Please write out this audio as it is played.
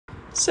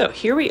So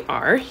here we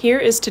are. Here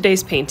is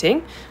today's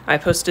painting. I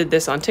posted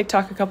this on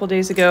TikTok a couple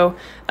days ago.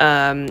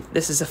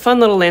 This is a fun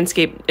little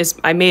landscape.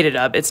 I made it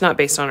up. It's not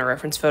based on a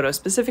reference photo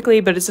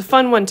specifically, but it's a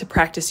fun one to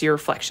practice your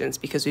reflections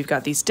because we've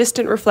got these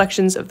distant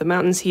reflections of the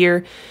mountains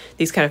here,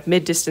 these kind of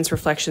mid-distance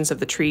reflections of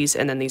the trees,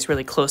 and then these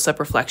really close-up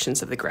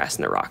reflections of the grass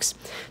and the rocks.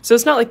 So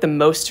it's not like the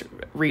most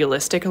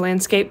realistic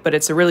landscape, but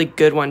it's a really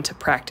good one to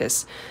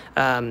practice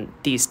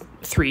these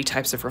three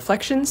types of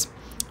reflections.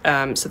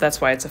 So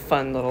that's why it's a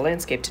fun little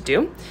landscape to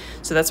do.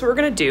 So that's what we're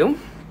going to do.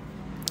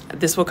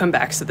 This will come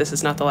back, so this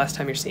is not the last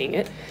time you're seeing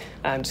it.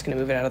 I'm just going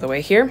to move it out of the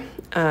way here.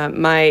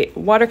 My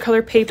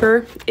watercolor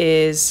paper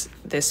is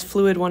this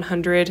Fluid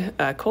 100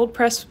 cold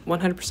press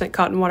 100%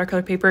 cotton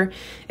watercolor paper.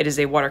 It is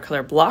a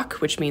watercolor block,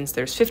 which means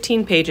there's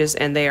 15 pages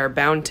and they are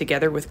bound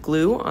together with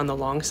glue on the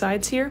long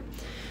sides here.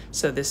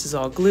 So this is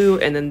all glue,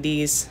 and then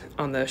these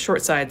on the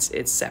short sides,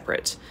 it's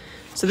separate.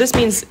 So this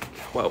means,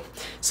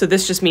 so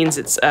this just means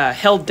it's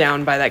held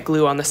down by that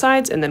glue on the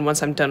sides, and then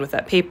once I'm done with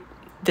that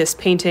this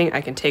painting,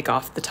 I can take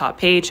off the top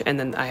page, and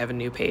then I have a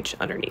new page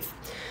underneath.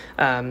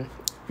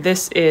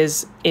 This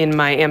is in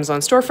my Amazon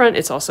storefront.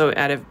 It's also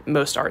at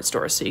most art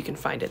stores, so you can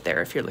find it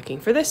there if you're looking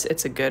for this.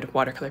 It's a good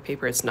watercolor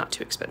paper. It's not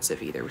too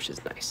expensive either, which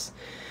is nice,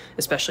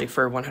 especially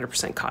for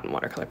 100% cotton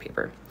watercolor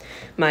paper.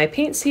 My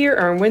paints here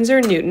are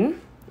Winsor&Newton.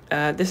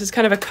 This is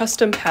kind of a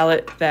custom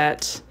palette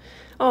that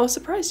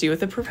surprised you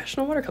with a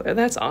professional watercolor.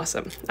 That's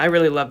awesome. I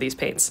really love these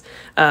paints.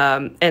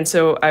 And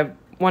so I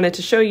wanted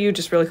to show you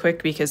just really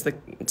quick because the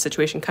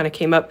situation kind of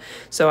came up.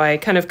 So I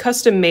kind of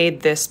custom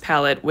made this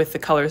palette with the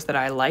colors that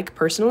I like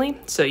personally.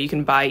 So you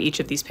can buy each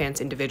of these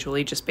pans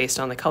individually just based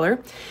on the color.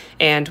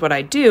 And what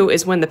I do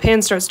is when the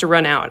pan starts to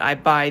run out, I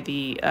buy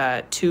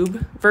the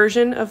tube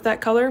version of that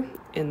color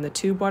in the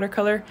tube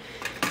watercolor.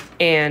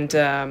 And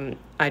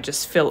I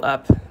just fill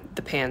up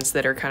the pans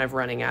that are kind of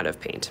running out of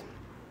paint.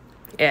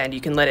 And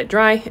you can let it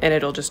dry, and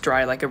it'll just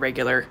dry like a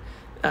regular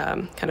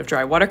kind of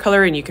dry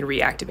watercolor, and you can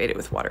reactivate it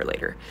with water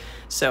later.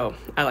 So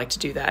I like to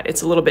do that.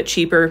 It's a little bit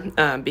cheaper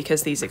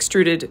because these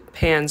extruded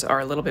pans are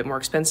a little bit more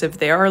expensive.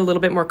 They are a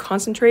little bit more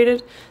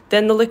concentrated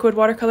than the liquid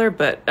watercolor,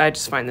 but I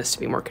just find this to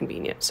be more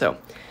convenient. So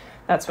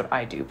that's what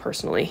I do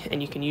personally,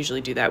 and you can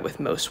usually do that with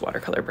most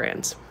watercolor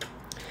brands.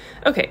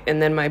 Okay,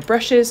 and then my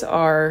brushes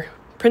are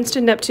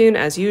Princeton Neptune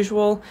as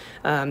usual.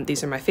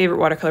 These are my favorite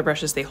watercolor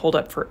brushes. They hold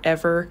up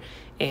forever,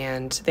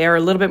 and they are a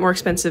little bit more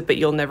expensive, but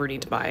you'll never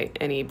need to buy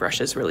any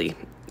brushes really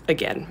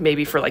again,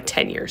 maybe for like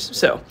 10 years.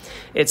 So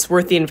it's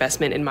worth the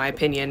investment in my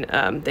opinion.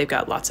 They've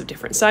got lots of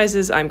different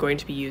sizes. I'm going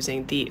to be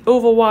using the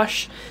oval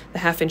wash, the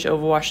 1/2-inch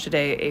oval wash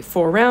today, a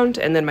 4-round,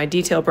 and then my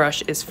detail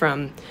brush is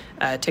from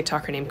a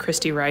TikToker named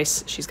Christy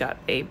Rice. She's got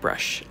a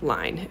brush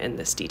line, and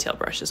this detail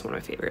brush is one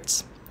of my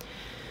favorites.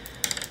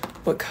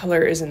 What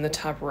color is in the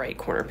top right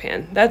corner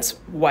pan? That's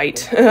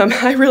white.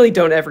 I really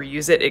don't ever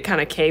use it. It kind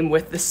of came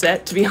with the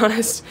set, to be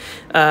honest.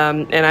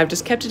 And I've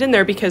just kept it in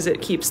there because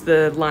it keeps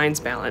the lines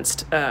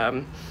balanced.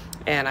 And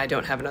I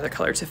don't have another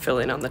color to fill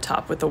in on the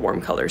top with the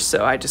warm colors.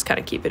 So I just kind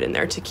of keep it in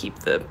there to keep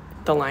the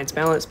lines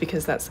balanced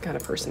because that's the kind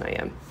of person I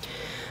am.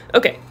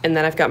 Okay, and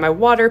then I've got my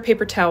water,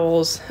 paper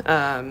towels,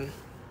 all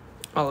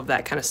of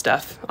that kind of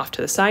stuff off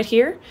to the side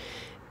here.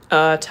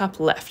 Top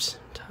left.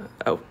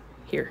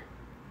 Here.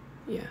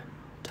 Yeah.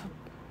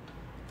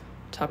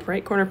 Top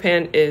right corner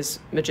pan is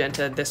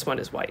magenta. This one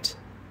is white.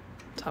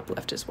 Top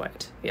left is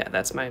white. Yeah,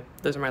 those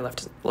are my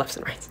lefts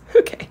and rights.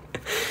 Okay.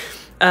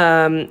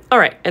 All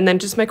right, and then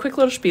just my quick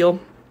little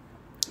spiel.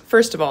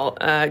 First of all,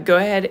 go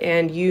ahead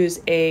and use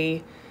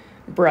a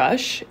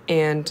brush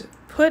and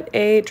put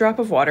a drop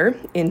of water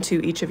into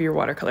each of your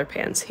watercolor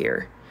pans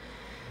here.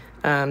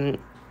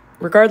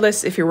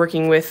 Regardless if you're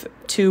working with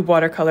tube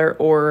watercolor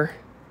or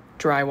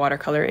dry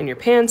watercolor in your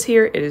pans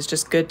here, it is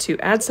just good to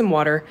add some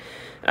water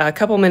a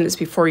couple minutes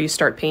before you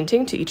start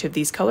painting to each of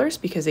these colors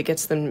because it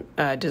gets them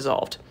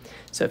dissolved.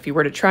 So if you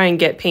were to try and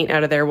get paint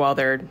out of there while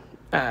they're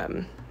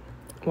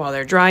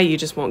dry, you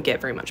just won't get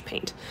very much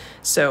paint.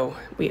 So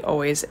we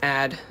always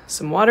add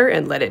some water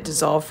and let it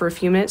dissolve for a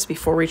few minutes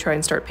before we try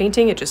and start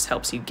painting. It just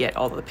helps you get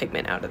all of the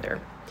pigment out of there.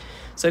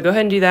 So go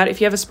ahead and do that. If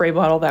you have a spray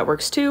bottle, that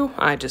works too.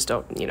 I just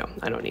don't,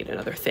 I don't need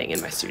another thing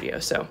in my studio.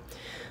 So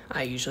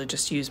I usually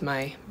just use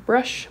my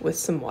brush with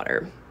some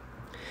water.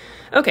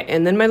 Okay,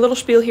 and then my little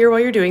spiel here while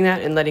you're doing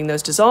that and letting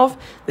those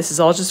dissolve. This is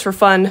all just for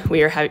fun.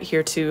 We are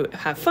here to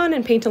have fun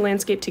and paint a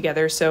landscape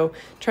together, so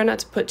try not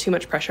to put too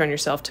much pressure on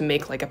yourself to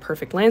make like a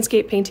perfect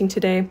landscape painting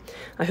today.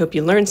 I hope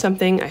you learned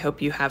something. I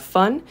hope you have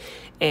fun,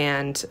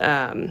 and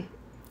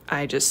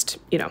I just,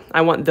 I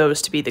want those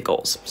to be the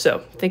goals. So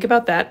think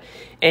about that,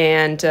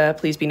 and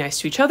please be nice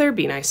to each other,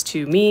 be nice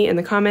to me in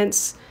the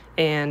comments,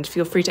 and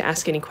feel free to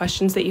ask any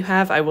questions that you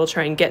have. I will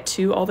try and get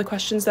to all the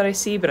questions that I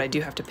see, but I do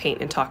have to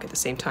paint and talk at the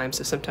same time,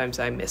 so sometimes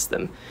I miss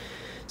them.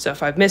 So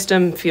if I've missed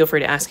them, feel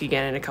free to ask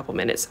again in a couple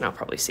minutes, and I'll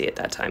probably see it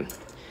that time.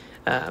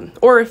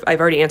 Or if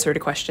I've already answered a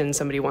question,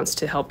 somebody wants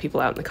to help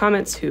people out in the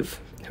comments who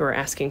are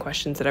asking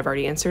questions that I've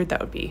already answered, that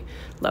would be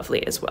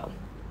lovely as well.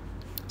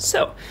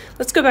 So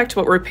let's go back to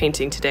what we're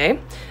painting today.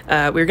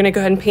 We're going to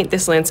go ahead and paint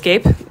this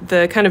landscape.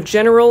 The kind of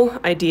general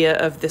idea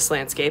of this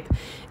landscape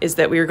is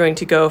that we are going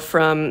to go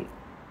from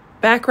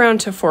background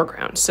to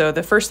foreground. So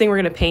the first thing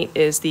we're going to paint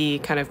is the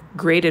kind of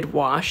graded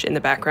wash in the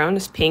background,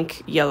 is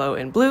pink, yellow,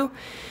 and blue.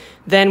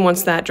 Then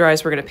once that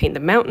dries, we're going to paint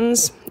the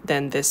mountains,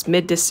 then this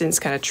mid-distance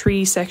kind of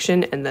tree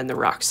section, and then the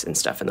rocks and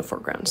stuff in the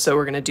foreground. So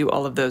we're going to do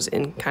all of those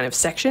in kind of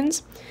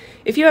sections.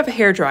 If you have a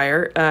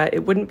hairdryer,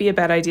 it wouldn't be a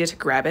bad idea to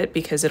grab it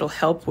because it'll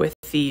help with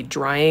the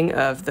drying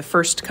of the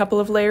first couple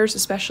of layers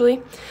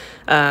especially.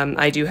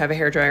 I do have a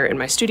hairdryer in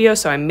my studio,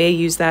 so I may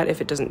use that if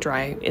it doesn't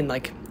dry in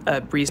like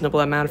a reasonable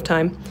amount of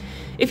time.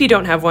 If you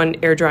don't have one,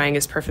 air drying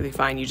is perfectly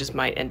fine. You just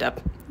might end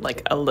up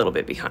like a little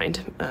bit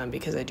behind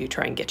because I do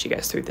try and get you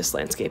guys through this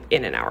landscape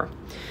in an hour.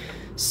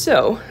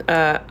 So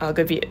I'll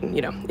give you,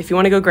 if you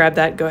want to go grab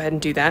that, go ahead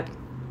and do that.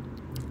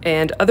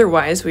 And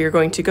otherwise, we are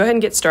going to go ahead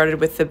and get started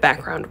with the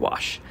background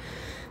wash.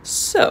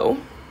 So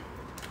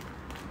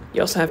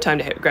you also have time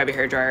to grab your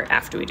hairdryer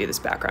after we do this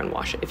background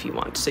wash if you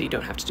want, so you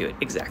don't have to do it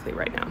exactly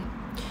right now.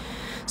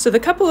 So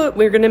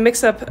we're going to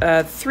mix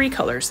up 3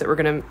 colors that we're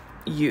going to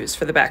use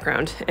for the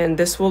background, and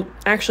this will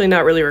actually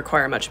not really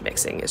require much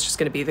mixing. It's just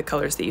going to be the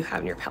colors that you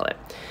have in your palette.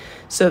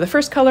 So the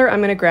first color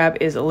I'm going to grab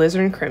is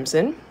alizarin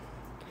crimson.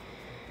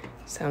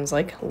 Sounds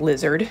like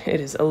lizard. It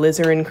is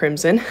alizarin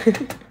crimson.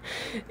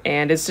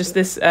 And it's just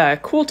this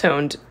cool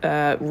toned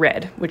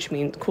red, which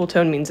means cool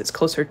tone means it's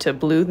closer to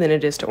blue than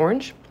it is to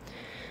orange.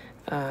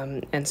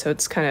 And so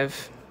it's kind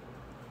of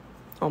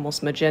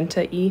almost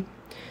magenta-y.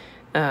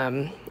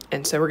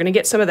 And so we're going to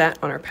get some of that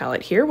on our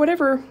palette here.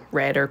 Whatever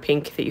red or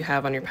pink that you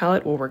have on your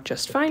palette will work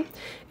just fine.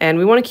 And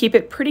we want to keep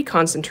it pretty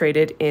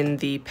concentrated in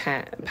the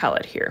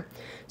palette here.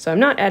 So I'm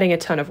not adding a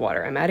ton of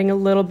water. I'm adding a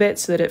little bit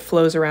so that it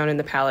flows around in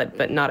the palette,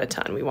 but not a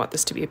ton. We want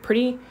this to be a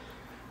pretty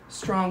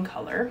strong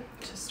color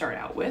to start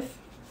out with.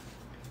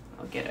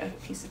 I'll get a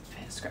piece of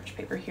scratch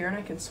paper here and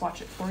I can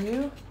swatch it for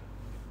you.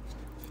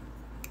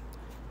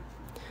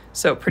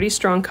 So pretty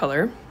strong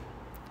color.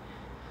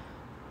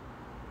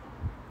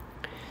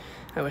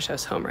 I wish I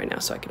was home right now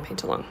so I can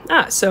paint along.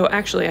 So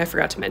actually I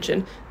forgot to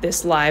mention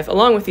this live,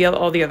 along with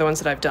all the other ones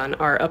that I've done,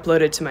 are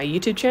uploaded to my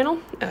YouTube channel,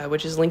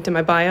 which is linked in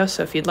my bio.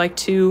 So if you'd like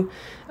to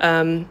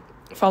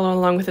follow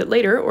along with it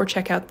later or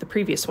check out the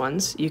previous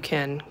ones, you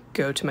can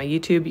go to my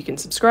YouTube, you can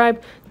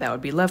subscribe. That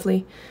would be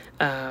lovely.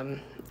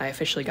 I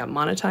officially got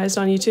monetized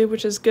on YouTube,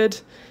 which is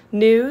good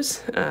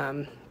news.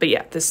 But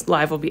yeah, this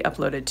live will be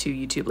uploaded to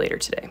YouTube later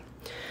today.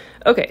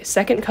 Okay,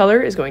 second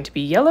color is going to be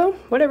yellow.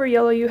 Whatever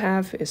yellow you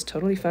have is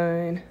totally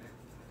fine.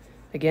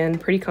 Again,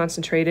 pretty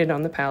concentrated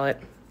on the palette.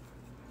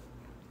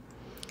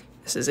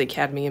 This is a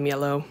cadmium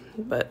yellow,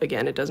 but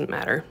again, it doesn't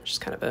matter. Just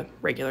kind of a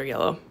regular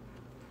yellow.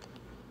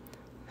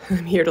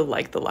 I'm here to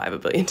like the live a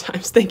billion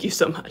times. Thank you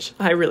so much.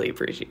 I really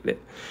appreciate it.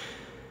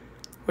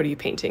 What are you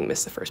painting?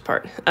 Missed the first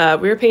part.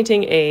 We're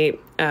painting a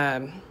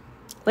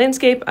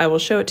landscape. I will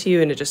show it to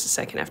you in just a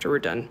second after we're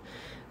done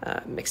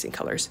mixing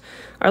colors.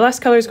 Our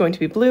last color is going to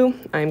be blue.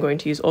 I'm going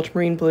to use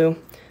ultramarine blue.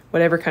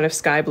 Whatever kind of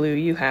sky blue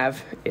you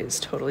have is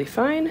totally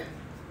fine.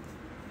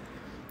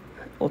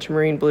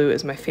 Ultramarine blue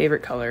is my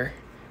favorite color.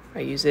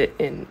 I use it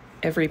in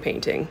every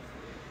painting.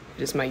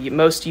 It is my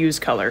most used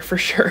color for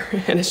sure,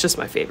 and it's just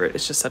my favorite.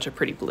 It's just such a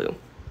pretty blue.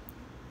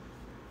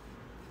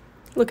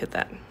 Look at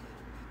that.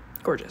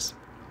 Gorgeous.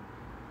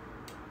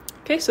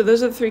 Okay, so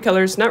those are the 3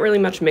 colors. Not really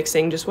much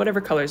mixing, just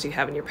whatever colors you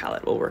have in your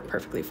palette will work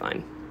perfectly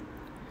fine.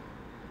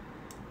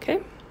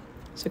 Okay,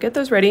 so get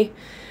those ready,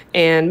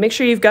 and make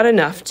sure you've got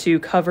enough to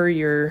cover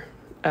your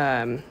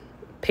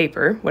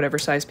paper, whatever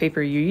size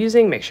paper you're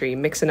using. Make sure you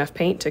mix enough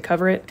paint to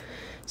cover it.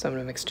 So I'm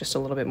going to mix just a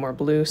little bit more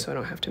blue so I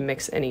don't have to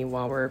mix any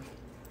while we're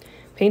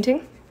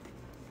painting.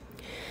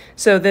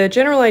 So the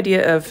general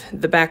idea of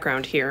the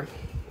background here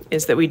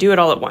is that we do it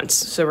all at once.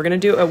 So we're going to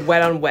do a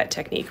wet on wet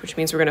technique, which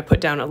means we're going to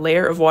put down a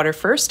layer of water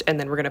first, and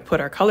then we're going to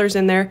put our colors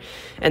in there,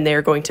 and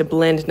they're going to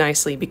blend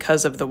nicely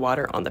because of the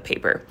water on the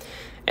paper.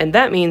 And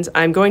that means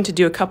I'm going to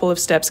do a couple of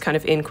steps kind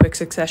of in quick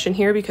succession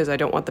here because I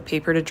don't want the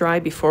paper to dry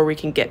before we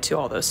can get to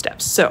all those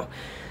steps. So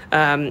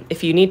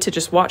if you need to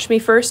just watch me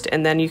first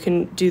and then you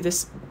can do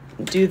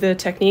the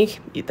technique,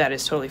 that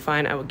is totally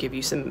fine. I will give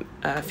you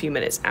a few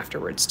minutes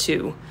afterwards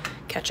to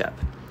catch up.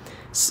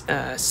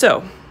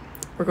 So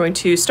we're going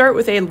to start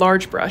with a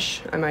large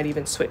brush. I might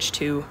even switch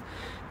to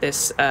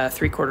this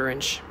 3/4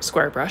 inch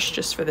square brush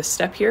just for this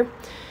step here.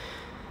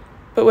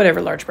 But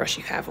whatever large brush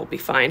you have will be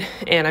fine.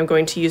 And I'm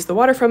going to use the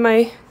water from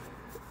my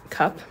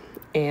cup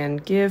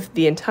and give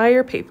the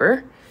entire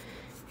paper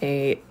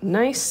a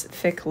nice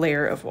thick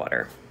layer of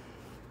water.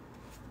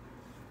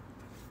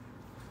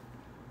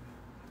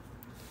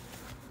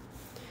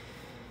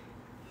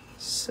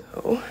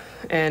 So,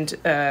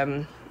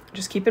 and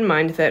just keep in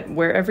mind that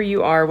wherever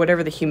you are,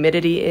 whatever the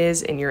humidity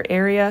is in your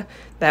area,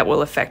 that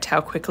will affect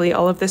how quickly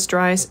all of this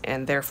dries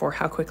and therefore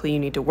how quickly you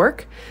need to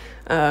work.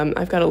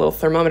 I've got a little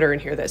thermometer in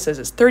here that says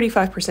it's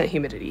 35%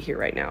 humidity here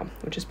right now,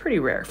 which is pretty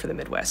rare for the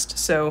Midwest.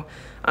 So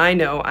I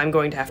know I'm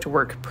going to have to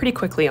work pretty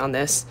quickly on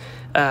this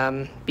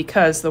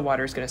because the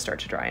water is going to start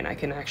to dry, and I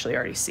can actually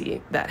already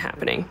see that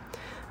happening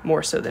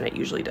more so than it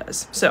usually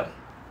does. So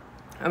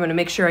I'm going to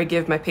make sure I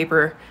give my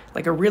paper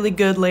like a really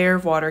good layer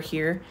of water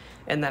here,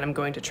 and then I'm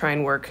going to try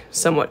and work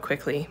somewhat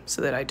quickly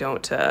so that I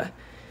don't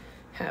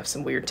have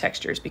some weird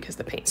textures because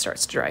the paint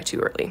starts to dry too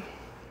early.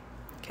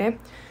 Okay,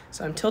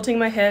 so I'm tilting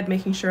my head,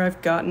 making sure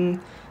I've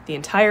gotten the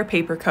entire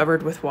paper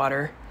covered with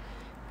water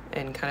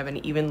and kind of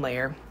an even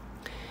layer.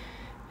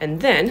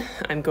 And then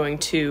I'm going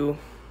to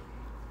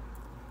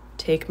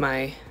take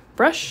my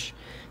brush,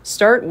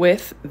 start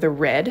with the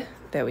red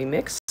that we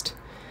mixed,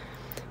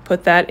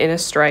 put that in a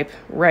stripe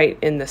right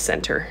in the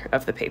center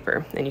of the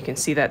paper. And you can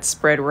see that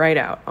spread right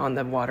out on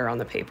the water on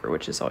the paper,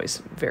 which is always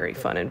very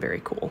fun and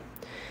very cool.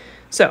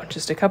 So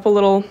just a couple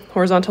little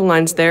horizontal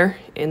lines there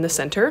in the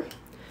center,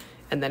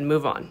 and then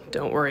move on.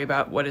 Don't worry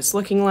about what it's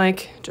looking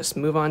like, just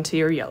move on to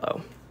your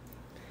yellow.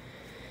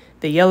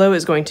 The yellow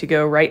is going to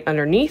go right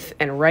underneath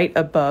and right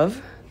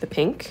above the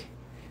pink.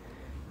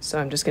 So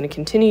I'm just going to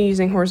continue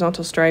using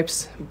horizontal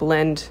stripes,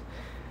 blend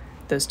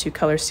those two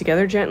colors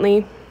together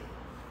gently.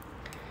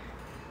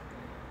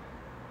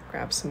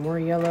 Grab some more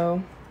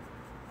yellow.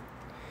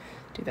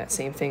 Do that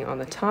same thing on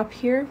the top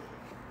here.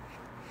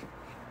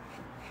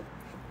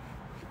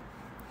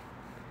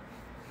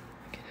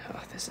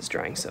 Oh, this is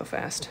drying so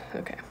fast.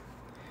 Okay.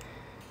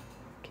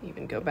 Can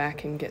even go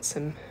back and get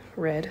some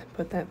red,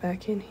 put that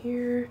back in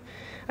here.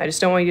 I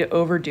just don't want you to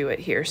overdo it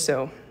here,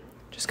 so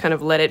just kind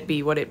of let it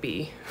be what it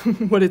be,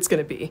 what it's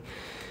gonna be.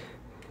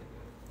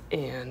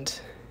 And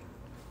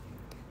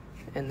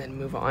then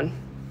move on.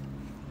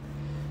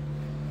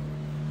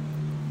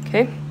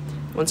 Okay,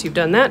 once you've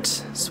done that,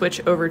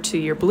 switch over to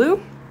your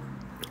blue.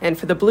 And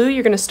for the blue,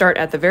 you're gonna start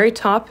at the very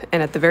top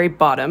and at the very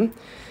bottom,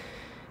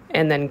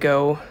 and then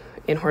go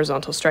in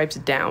horizontal stripes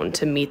down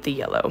to meet the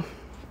yellow.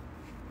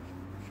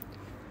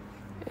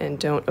 And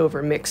don't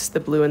over mix the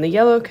blue and the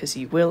yellow because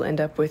you will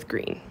end up with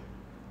green.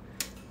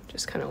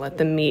 Just kind of let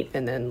them meet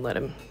and then let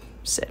them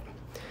sit.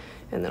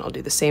 And then I'll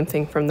do the same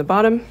thing from the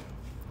bottom,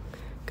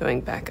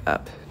 going back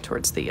up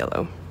towards the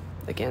yellow.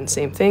 Again,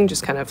 same thing,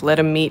 just kind of let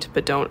them meet,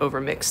 but don't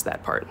over mix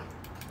that part.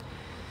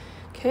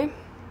 Okay.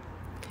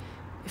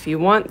 If you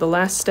want, the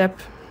last step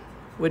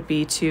would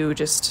be to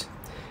just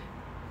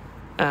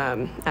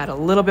add a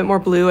little bit more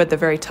blue at the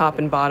very top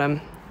and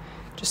bottom,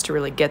 just to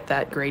really get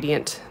that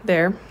gradient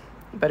there.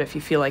 But if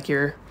you feel like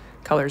your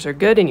colors are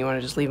good and you want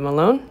to just leave them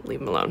alone, leave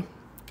them alone.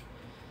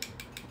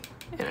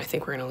 And I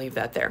think we're going to leave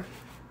that there.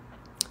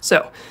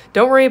 So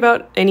don't worry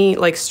about any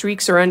like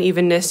streaks or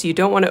unevenness. You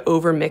don't want to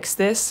over mix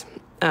this.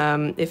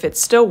 If it's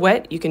still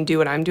wet, you can do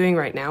what I'm doing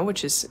right now,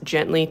 which is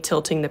gently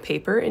tilting the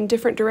paper in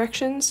different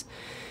directions.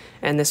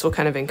 And this will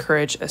kind of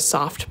encourage a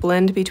soft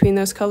blend between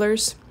those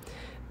colors.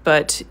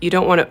 But you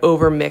don't want to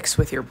over mix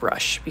with your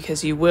brush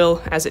because you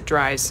will, as it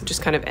dries,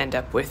 just kind of end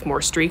up with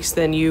more streaks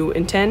than you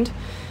intend.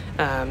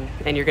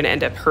 And you're going to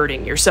end up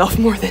hurting yourself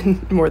more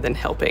than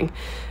helping.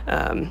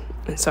 And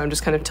so I'm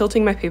just kind of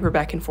tilting my paper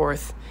back and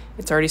forth.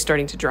 It's already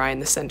starting to dry in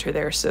the center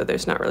there, so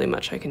there's not really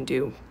much I can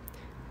do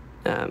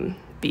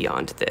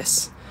beyond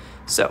this.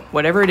 So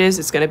whatever it is,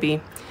 it's going to be,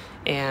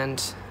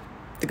 and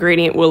the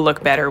gradient will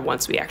look better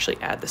once we actually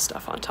add the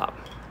stuff on top.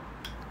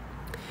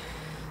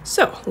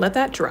 So let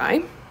that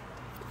dry.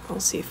 I'll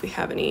see if we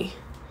have any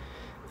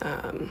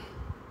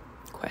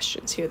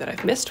questions here that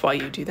I've missed while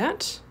you do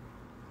that.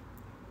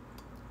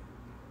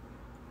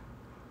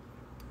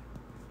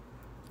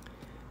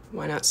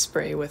 Why not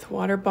spray with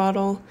water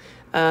bottle?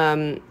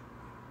 So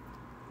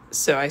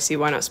I see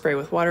why not spray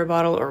with water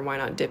bottle, or why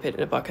not dip it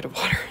in a bucket of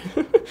water?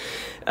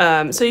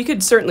 So you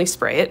could certainly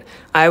spray it.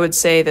 I would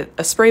say that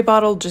a spray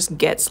bottle just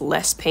gets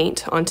less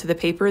paint onto the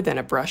paper than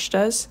a brush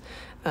does.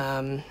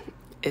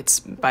 It's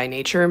by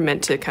nature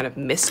meant to kind of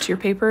mist your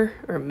paper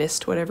or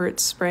mist whatever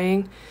it's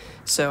spraying.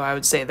 So I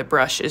would say the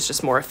brush is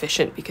just more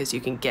efficient because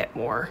you can get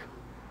more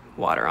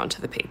water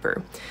onto the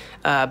paper.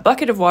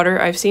 Bucket of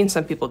water, I've seen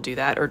some people do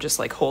that, or just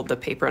like hold the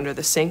paper under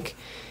the sink.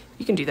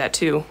 You can do that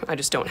too. I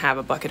just don't have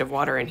a bucket of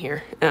water in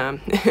here.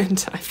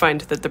 And I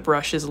find that the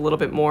brush is a little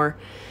bit more,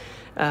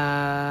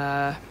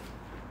 what's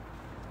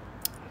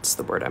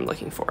the word I'm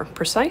looking for?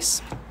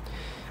 Precise?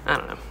 I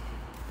don't know.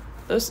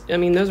 Those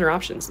are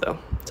options though.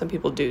 Some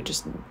people do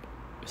just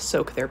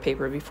soak their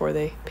paper before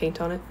they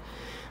paint on it.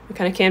 What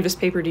kind of canvas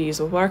paper do you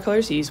use with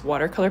watercolors? You use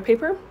watercolor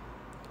paper.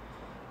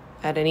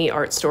 At any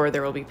art store,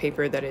 there will be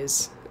paper that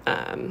is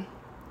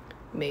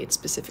made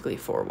specifically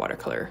for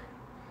watercolor,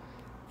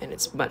 and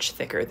it's much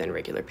thicker than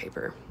regular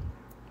paper.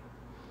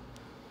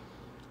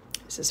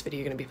 Is this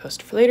video going to be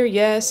posted for later?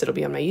 Yes, it'll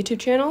be on my YouTube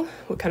channel.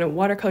 What kind of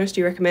watercolors do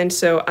you recommend?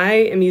 So I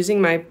am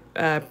using my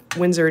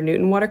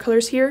Winsor&Newton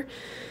watercolors here,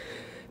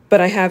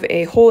 but I have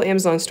a whole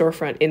Amazon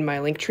storefront in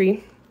my link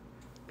tree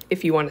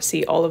if you want to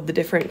see all of the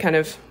different kind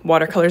of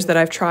watercolors that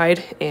I've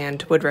tried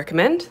and would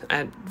recommend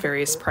at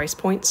various price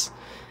points.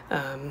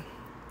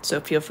 So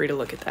feel free to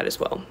look at that as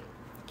well.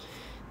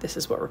 This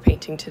is what we're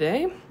painting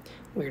today.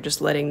 we're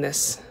just letting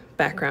this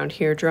background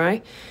here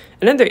dry.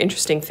 Another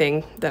interesting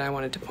thing that I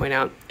wanted to point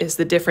out is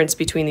the difference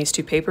between these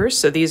two papers.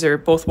 So these are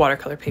both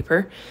watercolor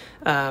paper,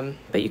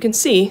 but you can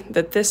see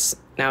that this,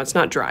 now it's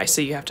not dry,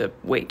 so you have to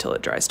wait till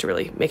it dries to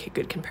really make a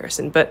good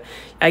comparison. But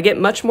I get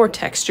much more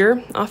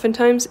texture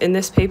oftentimes in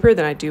this paper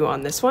than I do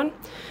on this one.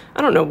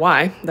 I don't know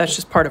why, that's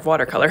just part of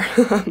watercolor.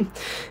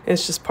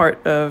 It's just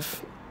part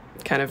of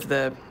kind of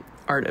the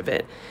art of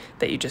it,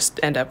 that you just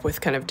end up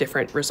with kind of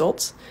different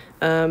results,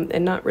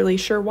 and not really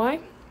sure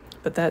why.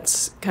 But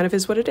that's kind of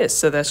is what it is.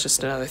 So that's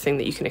just another thing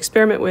that you can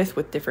experiment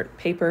with different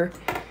paper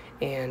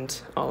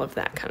and all of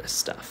that kind of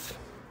stuff.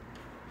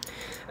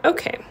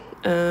 Okay,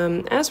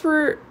 as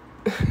we're,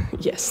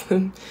 yes,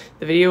 the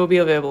video will be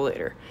available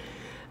later.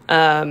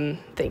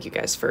 Thank you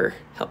guys for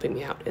helping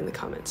me out in the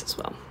comments as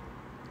well.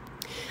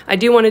 I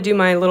do want to do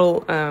my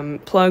little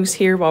plugs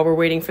here while we're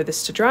waiting for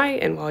this to dry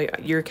and while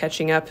you're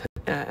catching up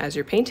as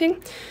you're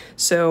painting.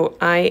 So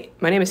my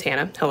name is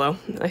Hannah. Hello,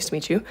 nice to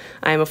meet you.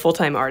 I am a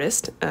full-time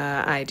artist.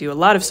 I do a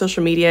lot of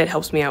social media. It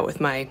helps me out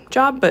with my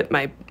job, but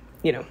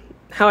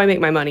how I make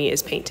my money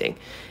is painting.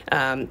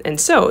 And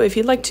so if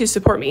you'd like to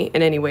support me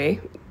in any way,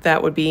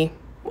 that would be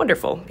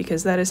wonderful,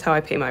 because that is how I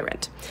pay my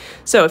rent.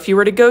 So if you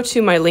were to go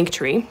to my link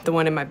tree, the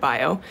one in my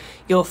bio,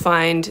 you'll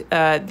find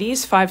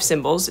these 5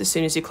 symbols as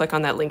soon as you click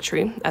on that link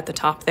tree at the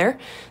top there.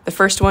 The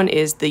first one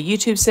is the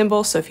YouTube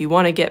symbol, so if you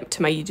want to get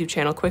to my YouTube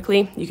channel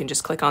quickly, you can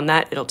just click on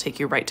that. It'll take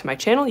you right to my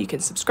channel. You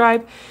can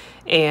subscribe,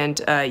 and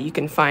you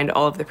can find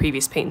all of the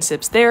previous paint and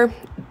sips there.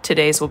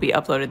 Today's will be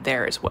uploaded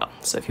there as well.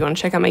 So if you want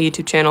to check out my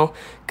YouTube channel,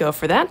 go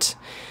for that.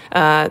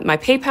 My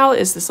PayPal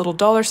is this little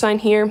 $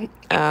 here.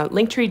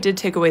 Linktree did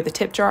take away the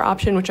tip jar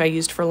option, which I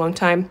used for a long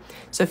time.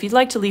 So if you'd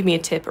like to leave me a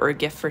tip or a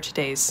gift for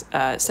today's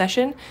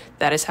session,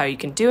 that is how you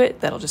can do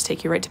it. That'll just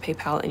take you right to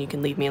PayPal, and you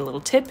can leave me a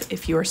little tip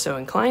if you are so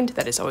inclined.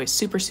 That is always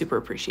super, super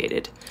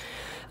appreciated.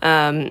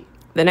 The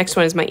next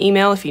one is my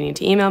email if you need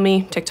to email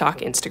me, TikTok,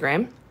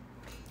 Instagram.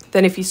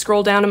 Then if you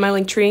scroll down in my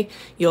link tree,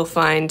 you'll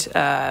find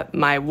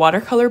my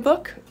watercolor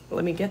book.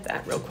 Let me get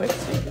that real quick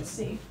so you can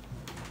see.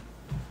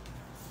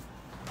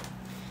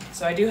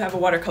 So I do have a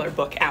watercolor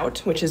book out,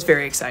 which is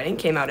very exciting.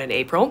 Came out in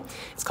April.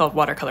 It's called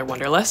Watercolor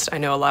Wonderlust. I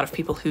know a lot of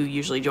people who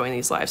usually join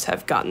these lives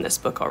have gotten this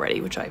book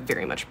already, which I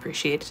very much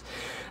appreciate.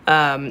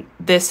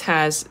 This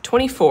has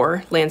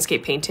 24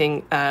 landscape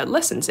painting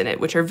lessons in it,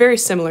 which are very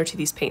similar to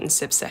these paint and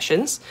sip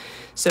sessions.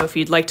 So if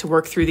you'd like to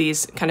work through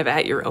these kind of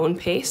at your own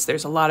pace,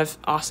 there's a lot of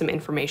awesome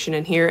information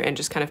in here and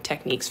just kind of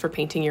techniques for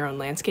painting your own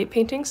landscape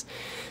paintings.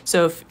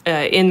 So if,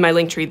 in my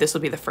link tree, this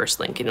will be the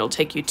first link, and it'll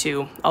take you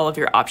to all of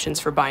your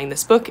options for buying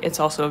this book. It's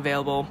also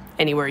available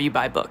anywhere you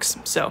buy books.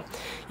 So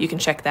you can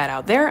check that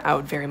out there. I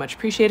would very much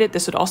appreciate it.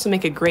 This would also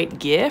make a great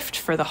gift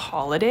for the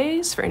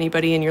holidays for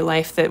anybody in your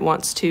life that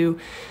wants to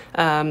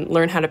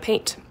learn how to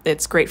paint.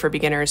 It's great for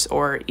beginners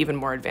or even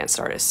more advanced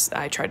artists.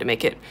 I tried to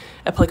make it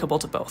applicable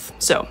to both.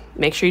 So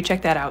make sure you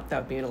check that out.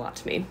 That would mean a lot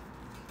to me.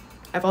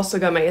 I've also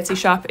got my Etsy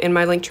shop in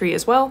my link tree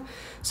as well.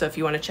 So if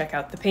you want to check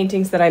out the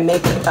paintings that I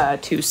make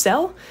to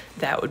sell,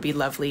 that would be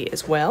lovely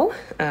as well.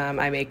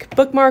 I make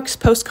bookmarks,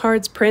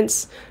 postcards,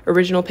 prints,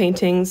 original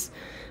paintings,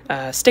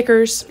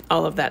 stickers,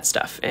 all of that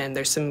stuff. And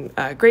there's some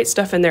great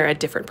stuff in there at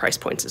different price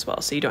points as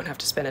well. So you don't have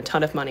to spend a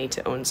ton of money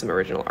to own some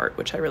original art,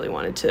 which I really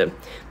wanted to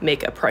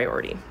make a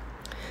priority.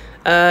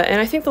 And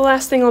I think the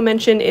last thing I'll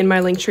mention in my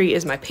link tree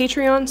is my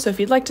Patreon. So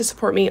if you'd like to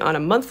support me on a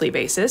monthly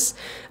basis,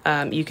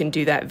 you can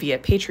do that via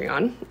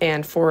Patreon.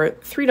 And for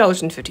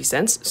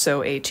 $3.50,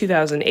 so a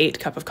 2008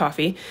 cup of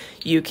coffee,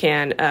 you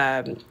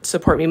can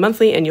support me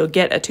monthly, and you'll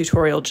get a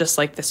tutorial just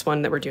like this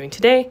one that we're doing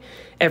today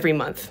every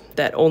month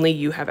that only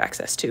you have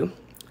access to.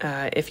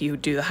 If you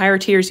do the higher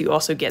tiers, you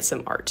also get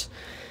some art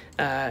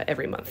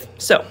every month.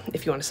 So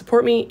if you want to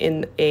support me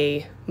in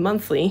a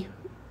monthly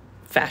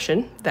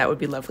fashion, that would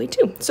be lovely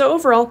too. So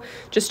overall,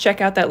 just check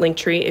out that link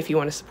tree if you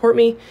want to support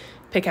me,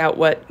 pick out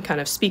what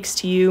kind of speaks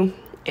to you,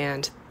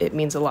 and it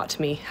means a lot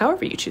to me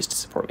however you choose to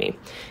support me.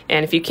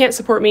 And if you can't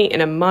support me in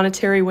a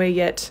monetary way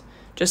yet,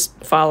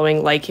 just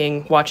following,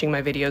 liking, watching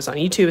my videos on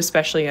YouTube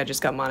especially, I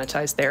just got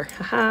monetized there,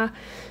 haha,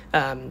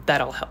 that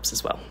all helps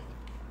as well.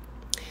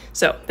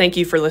 So thank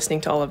you for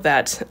listening to all of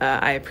that.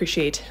 I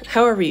appreciate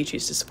however you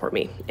choose to support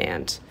me,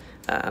 and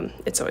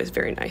it's always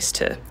very nice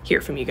to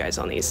hear from you guys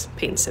on these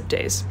paint and sip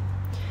days.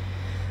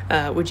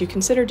 Would you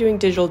consider doing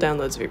digital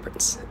downloads of your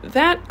prints?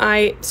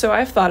 So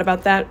I've thought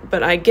about that,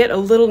 but I get a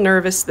little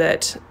nervous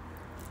that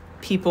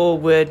people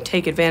would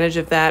take advantage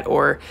of that,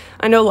 or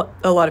I know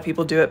a lot of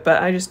people do it,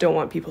 but I just don't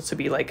want people to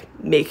be like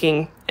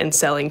making and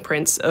selling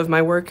prints of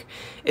my work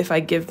if I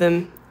give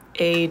them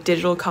a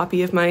digital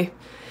copy of my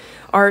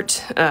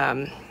art.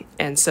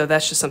 And so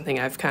that's just something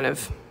I've kind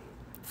of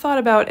thought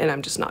about, and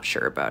I'm just not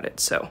sure about it.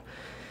 So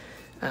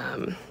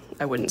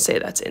I wouldn't say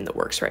that's in the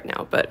works right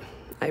now, but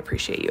I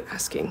appreciate you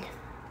asking.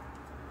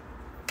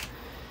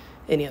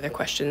 Any other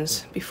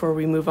questions before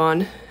we move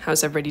on?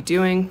 How's everybody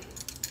doing?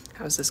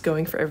 How's this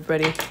going for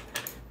everybody?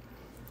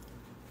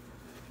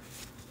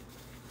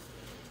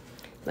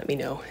 Let me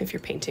know if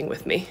you're painting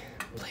with me.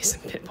 Play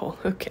some Pitbull.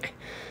 Okay.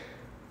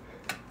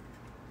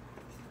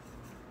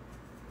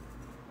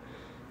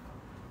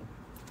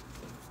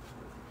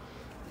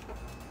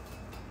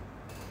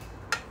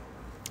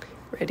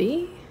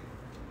 Ready?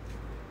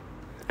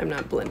 I'm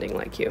not blending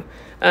like you.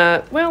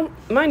 Well,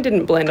 mine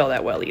didn't blend all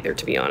that well either,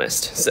 to be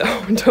honest,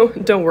 so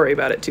don't worry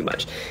about it too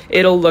much.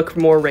 It'll look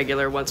more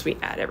regular once we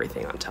add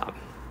everything on top.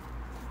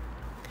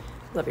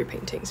 Love your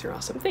paintings, you're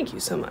awesome. Thank you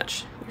so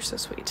much, you're so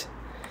sweet.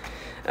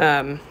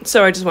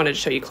 So I just wanted to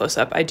show you close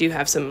up. I do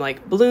have some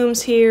like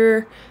blooms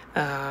here.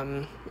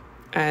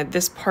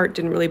 This part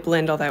didn't really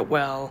blend all that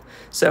well,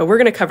 so we're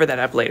gonna cover that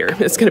up later.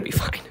 It's gonna be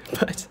fine,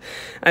 but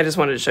I just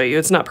wanted to show you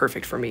it's not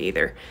perfect for me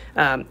either.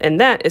 And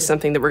that is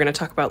something that we're gonna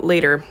talk about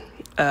later,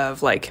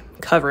 of like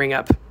covering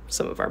up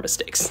some of our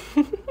mistakes.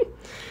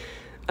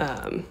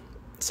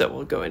 So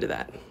we'll go into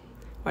that.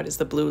 Why does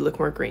the blue look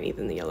more grainy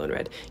than the yellow and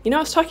red? You know,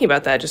 I was talking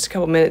about that just a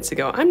couple minutes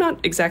ago. I'm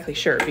not exactly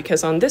sure,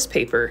 because on this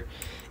paper,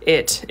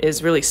 it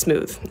is really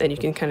smooth, and you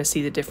can kind of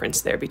see the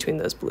difference there between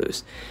those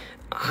blues.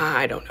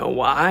 I don't know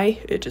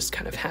why, it just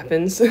kind of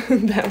happens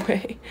that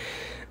way.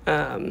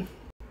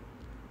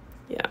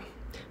 Yeah,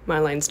 my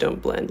lines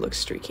don't blend, looks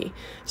streaky.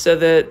 So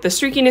the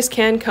streakiness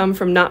can come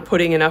from not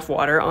putting enough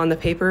water on the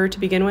paper to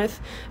begin with.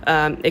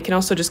 It can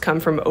also just come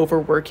from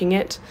overworking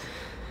it.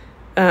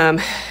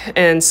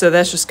 And so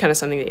that's just kind of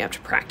something that you have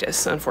to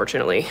practice,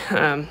 unfortunately.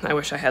 I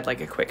wish I had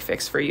like a quick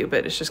fix for you,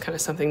 but it's just kind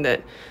of something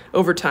that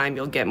over time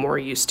you'll get more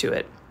used to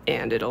it,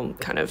 and it'll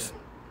kind of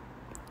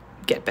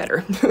get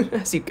better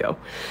as you go.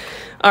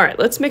 All right,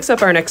 let's mix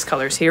up our next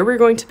colors here. We're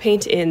going to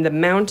paint in the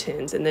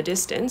mountains in the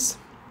distance.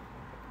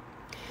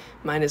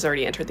 Mine has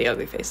already entered the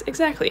ugly face.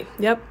 Exactly,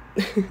 yep.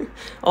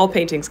 All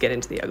paintings get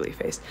into the ugly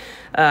face.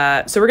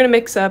 So we're gonna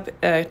mix up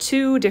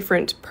 2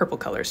 different purple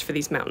colors for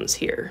these mountains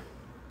here.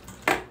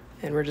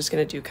 And we're just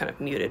gonna do kind of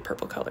muted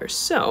purple colors.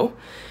 So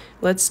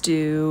let's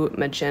do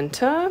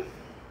magenta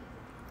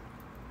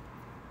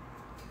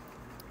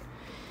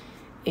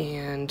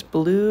and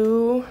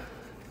blue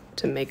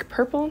to make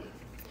purple.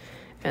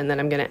 And then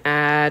I'm gonna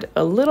add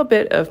a little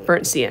bit of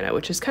burnt sienna,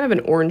 which is kind of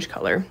an orange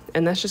color,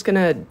 and that's just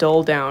gonna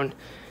dull down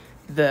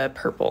the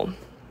purple.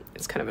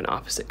 It's kind of an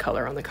opposite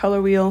color on the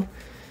color wheel,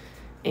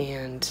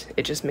 and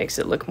it just makes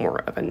it look more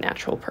of a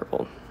natural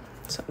purple.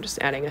 So I'm just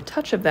adding a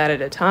touch of that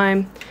at a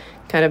time,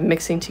 kind of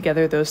mixing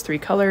together those 3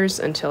 colors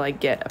until I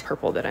get a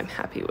purple that I'm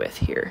happy with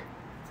here.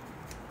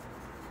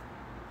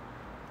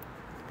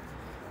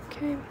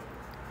 Okay.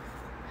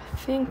 I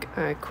think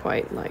I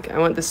quite like it. I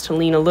want this to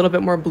lean a little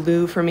bit more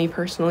blue for me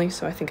personally,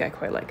 so I think I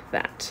quite like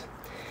that.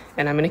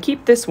 And I'm going to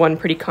keep this one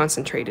pretty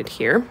concentrated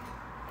here.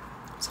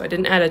 So I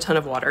didn't add a ton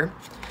of water.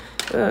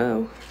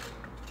 So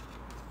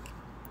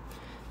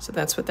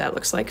that's what that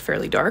looks like,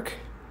 fairly dark.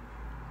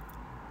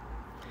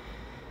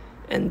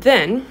 And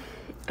then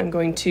I'm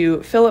going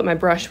to fill up my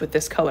brush with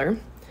this color,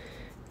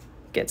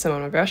 get some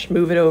on my brush,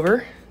 move it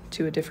over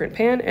to a different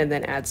pan, and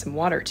then add some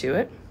water to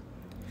it.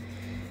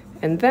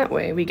 And that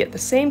way we get the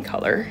same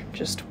color,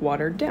 just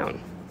watered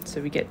down.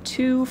 So we get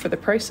 2 for the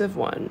price of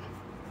 1.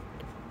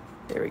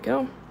 There we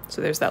go.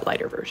 So there's that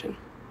lighter version.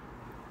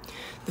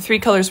 The 3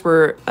 colors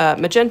were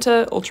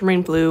magenta,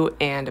 ultramarine blue,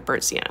 and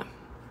burnt sienna.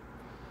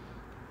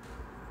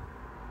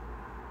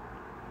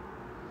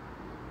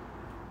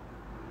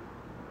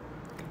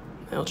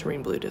 My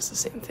ultramarine blue does the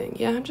same thing.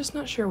 Yeah, I'm just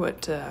not sure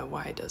what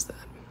why it does that.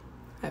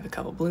 I have a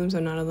couple blooms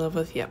I'm not in love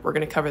with. Yeah, we're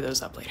gonna cover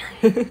those up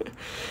later.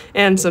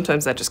 And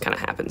sometimes that just kind of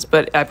happens,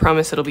 but I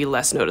promise it'll be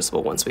less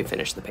noticeable once we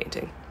finish the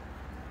painting.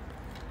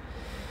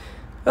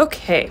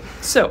 Okay,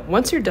 so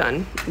once you're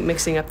done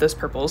mixing up those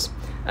purples,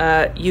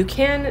 you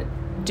can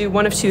do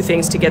one of 2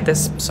 things to get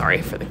this,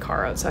 sorry for the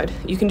car outside.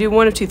 You can do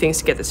one of 2 things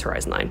to get this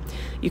horizon line.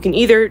 You can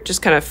either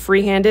just kind of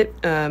freehand it,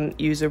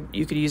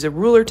 you could use a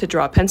ruler to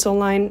draw a pencil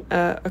line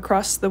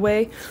across the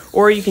way,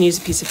 or you can use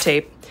a piece of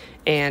tape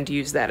and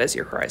use that as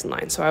your horizon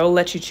line. So I will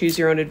let you choose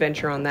your own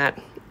adventure on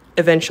that.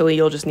 Eventually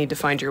you'll just need to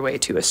find your way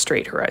to a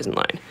straight horizon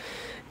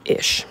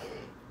line-ish.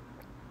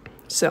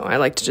 So I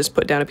like to just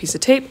put down a piece of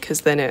tape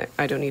because then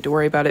I don't need to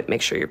worry about it.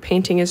 Make sure your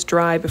painting is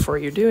dry before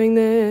you're doing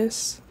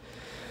this.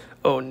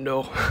 Oh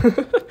no.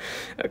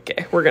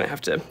 Okay, we're gonna have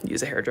to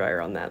use a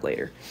hairdryer on that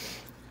later.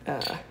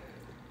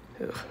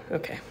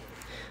 Okay,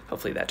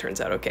 hopefully that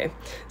turns out okay.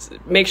 So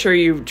make sure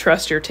you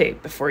trust your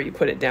tape before you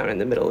put it down in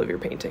the middle of your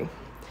painting.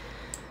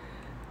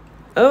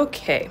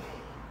 Okay,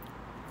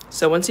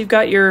 so once you've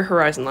got your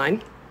horizon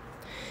line,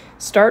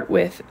 start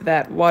with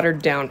that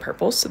watered down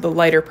purple, so the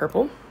lighter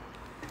purple.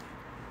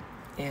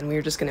 And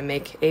we're just gonna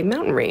make a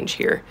mountain range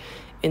here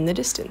in the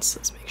distance.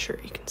 Let's make sure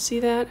you can see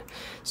that.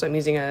 So I'm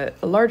using a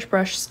large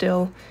brush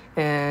still,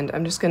 and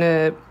I'm just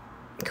gonna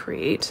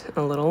create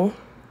a little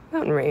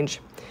mountain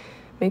range.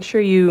 Make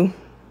sure you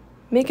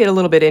make it a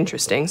little bit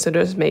interesting, so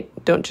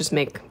don't just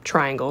make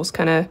triangles.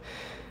 Kind of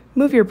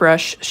move your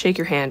brush, shake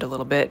your hand a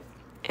little bit,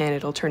 and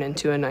it'll turn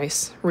into a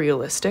nice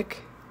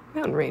realistic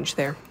mountain range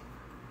there.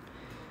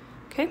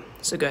 Okay,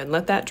 so go ahead and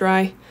let that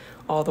dry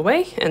all the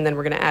way, and then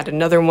we're going to add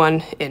another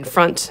one in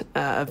front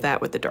of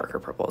that with the darker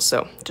purple.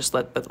 So just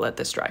let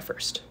this dry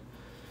first.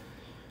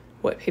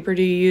 What paper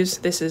do you use?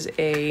 This is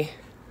a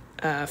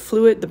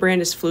Fluid, the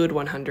brand is Fluid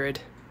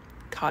 100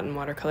 cotton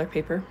watercolor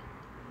paper.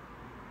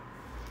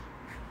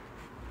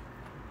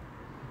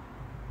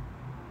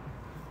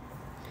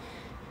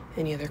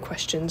 Any other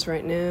questions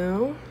right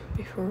now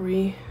before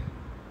we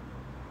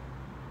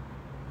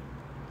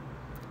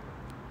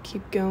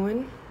keep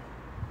going?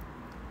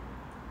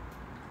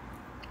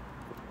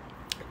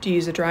 Do you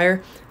use a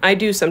dryer? I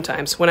do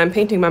sometimes. When I'm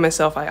painting by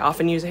myself, I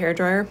often use a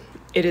hairdryer.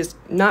 It is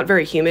not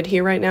very humid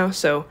here right now,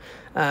 so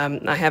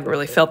I haven't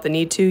really felt the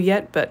need to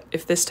yet, but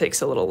if this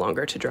takes a little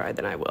longer to dry,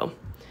 then I will.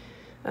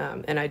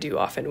 And I do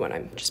often when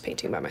I'm just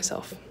painting by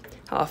myself.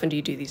 How often do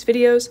you do these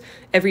videos?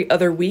 Every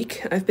other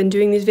week I've been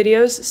doing these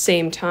videos,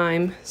 same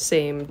time,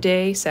 same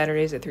day,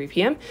 Saturdays at 3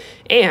 p.m.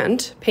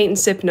 And Paint and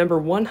Sip number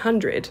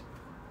 100,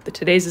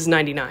 today's is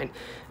 99.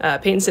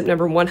 Paint and Sip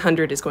number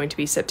 100 is going to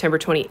be September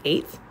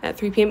 28th at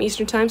 3 p.m.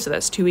 Eastern time, so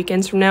that's 2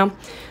 weekends from now.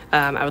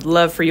 I would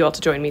love for you all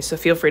to join me, so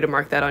feel free to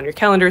mark that on your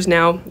calendars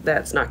now.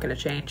 That's not going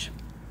to change,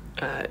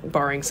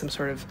 barring some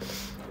sort of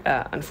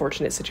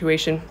unfortunate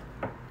situation.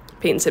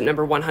 Paint and Sip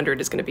number 100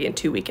 is going to be in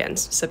 2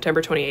 weekends,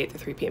 September 28th at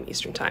 3 p.m.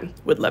 Eastern time.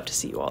 Would love to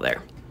see you all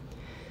there.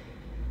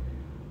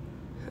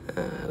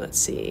 Let's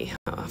see,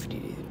 how often do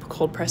you do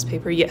cold press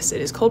paper? Yes, it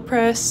is cold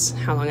press.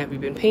 How long have you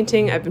been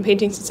painting? I've been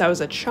painting since I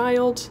was a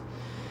child.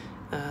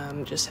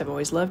 Just have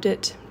always loved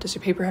it. Does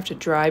your paper have to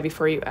dry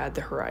before you add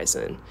the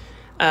horizon?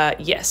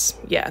 Yes,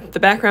 yeah. The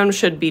background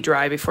should be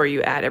dry before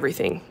you add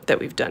everything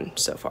that we've done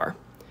so far.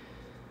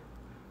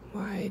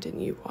 Why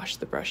didn't you wash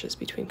the brushes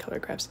between color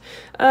grabs?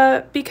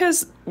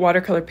 Because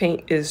watercolor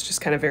paint is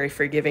just kind of very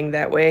forgiving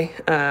that way.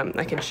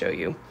 I can show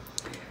you.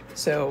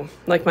 So,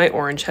 like my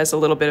orange has a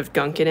little bit of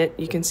gunk in it,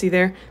 you can see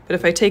there. But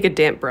if I take a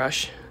damp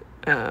brush,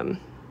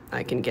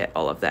 I can get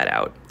all of that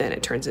out and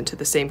it turns into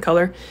the same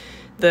color.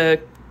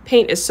 The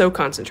paint is so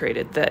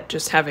concentrated that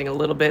just having a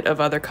little bit of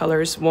other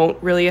colors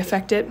won't really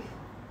affect it.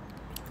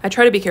 I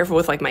try to be careful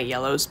with like my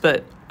yellows,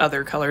 but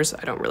other colors,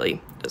 doesn't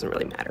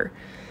really matter.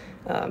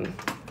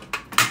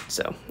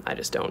 So I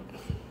just don't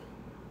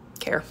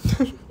care.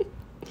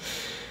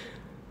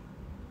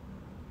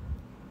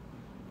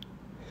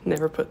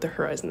 Never put the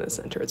horizon in the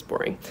center, it's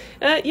boring.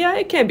 Yeah,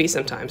 it can be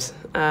sometimes.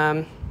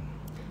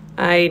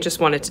 I just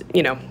wanted to,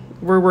 you know,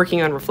 we're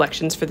working on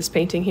reflections for this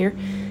painting here,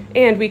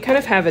 and we kind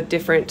of have a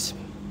different,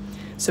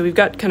 so we've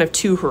got kind of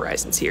two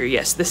horizons here.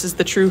 Yes, this is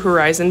the true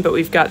horizon, but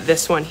we've got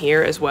this one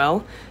here as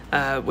well,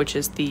 which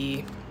is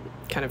the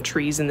kind of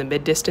trees in the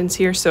mid-distance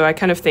here. So I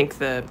kind of think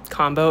the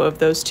combo of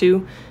those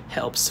two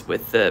helps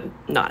with the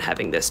not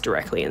having this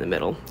directly in the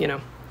middle, you know.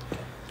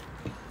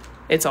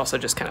 It's also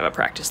just kind of a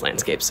practice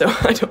landscape, so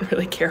I don't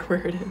really care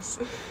where it is.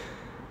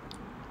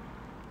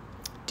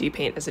 Do you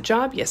paint as a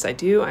job? Yes, I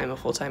do. I'm a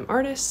full-time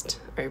artist.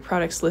 Are your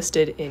products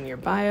listed in your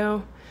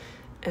bio?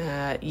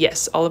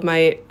 Yes, all of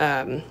my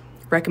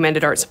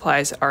recommended art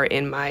supplies are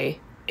in my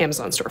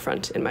Amazon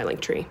storefront in my link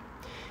tree.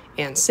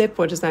 And sip,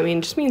 what does that mean?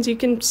 It just means you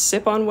can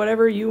sip on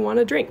whatever you want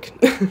to drink.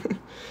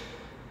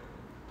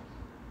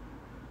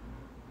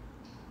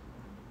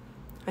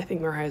 I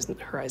think my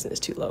horizon is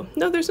too low.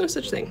 No, there's no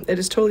such thing. It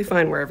is totally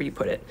fine wherever you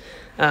put it.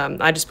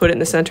 I just put it in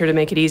the center to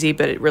make it easy,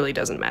 but it really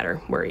doesn't matter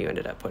where you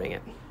ended up putting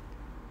it.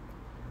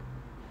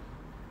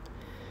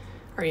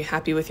 Are you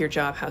happy with your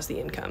job? How's the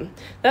income?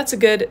 That's a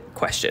good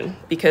question,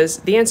 because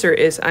the answer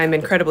is I'm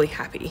incredibly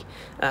happy.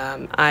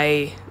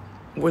 I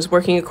was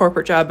working a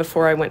corporate job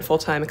before I went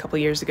full-time a couple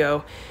years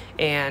ago,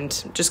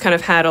 and just kind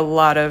of had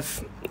I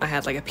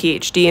had like a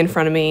PhD in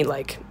front of me,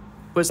 like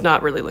was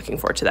not really looking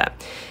forward to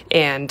that.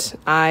 And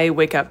I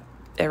wake up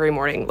every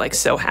morning like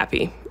so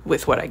happy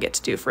with what I get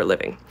to do for a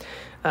living.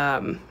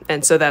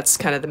 And so that's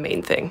kind of the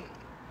main thing.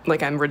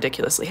 Like I'm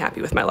ridiculously happy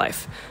with my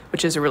life,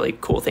 which is a really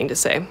cool thing to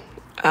say.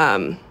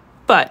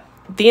 But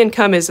the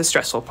income is a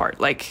stressful part.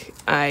 Like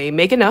I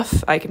make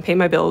enough, I can pay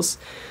my bills,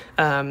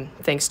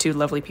 thanks to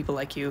lovely people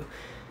like you.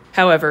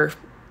 However,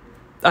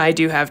 I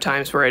do have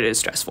times where it is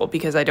stressful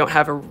because I don't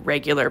have a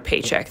regular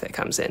paycheck that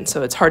comes in.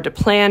 So it's hard to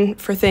plan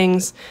for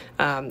things.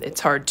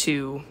 It's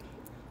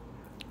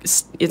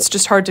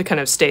just hard to kind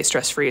of stay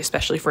stress-free,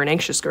 especially for an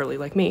anxious girly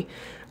like me.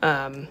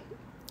 And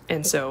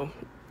so,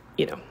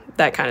 you know,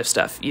 that kind of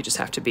stuff you just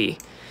have to be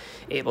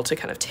able to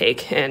kind of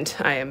take. And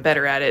I am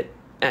better at it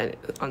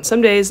on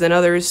some days than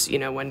others. You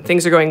know, when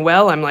things are going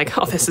well, I'm like,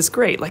 oh, this is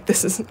great. Like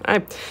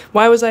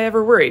why was I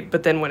ever worried?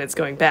 But then when it's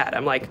going bad,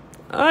 I'm like,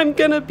 I'm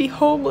gonna be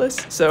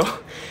homeless. So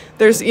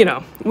there's, you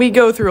know, we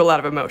go through a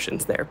lot of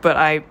emotions there, but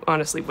I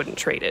honestly wouldn't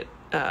trade it.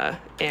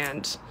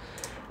 And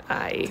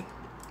I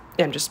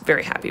am just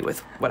very happy with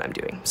what I'm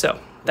doing. So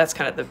that's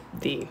kind of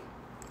the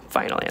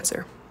final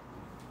answer.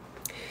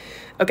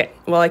 Okay,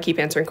 while I keep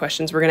answering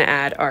questions, we're gonna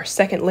add our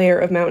second layer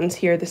of mountains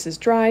here. This is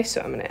dry,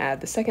 so I'm gonna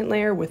add the second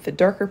layer with the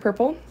darker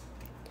purple.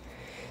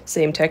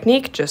 Same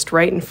technique, just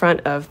right in front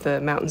of the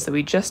mountains that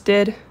we just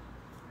did.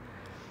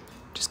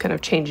 Just kind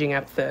of changing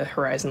up the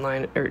horizon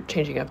line, or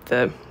changing up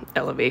the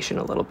elevation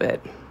a little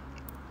bit,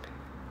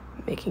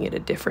 making it a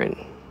different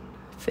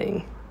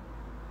thing.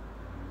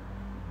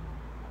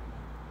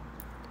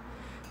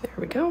 There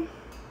we go.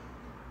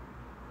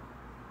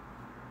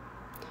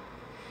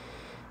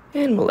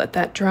 And we'll let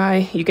that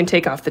dry. You can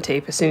take off the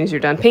tape as soon as you're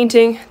done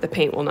painting. The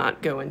paint will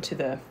not go into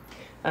the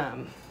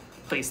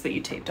place that you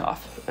taped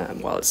off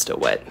while it's still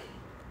wet.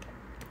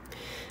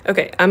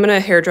 Okay, I'm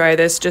gonna hair dry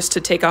this just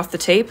to take off the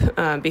tape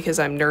because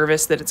I'm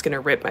nervous that it's gonna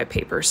rip my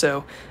paper.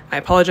 So I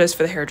apologize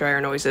for the hair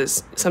dryer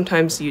noises.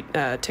 Sometimes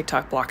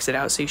TikTok blocks it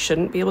out, so you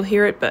shouldn't be able to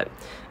hear it, but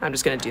I'm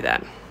just gonna do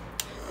that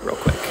real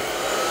quick.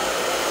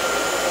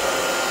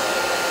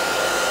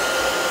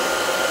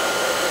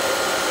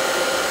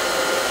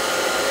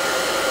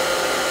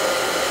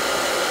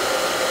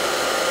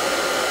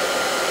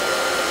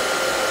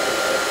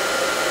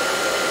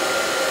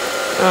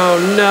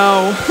 Oh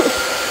no.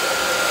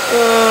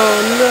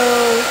 Oh no.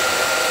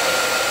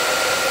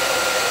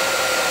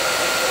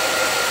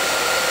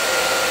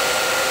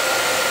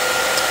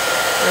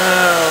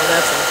 Oh,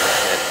 that's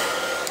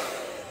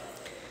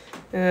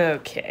unfortunate.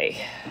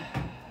 Okay.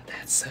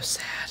 That's so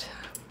sad.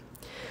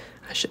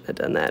 I shouldn't have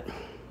done that.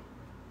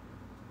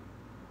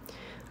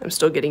 I'm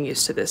still getting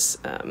used to this.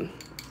 I'm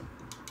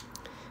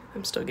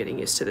still getting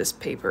used to this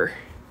paper.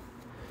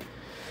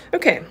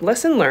 Okay,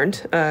 lesson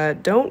learned.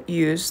 Don't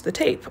use the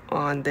tape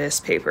on this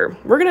paper.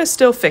 We're gonna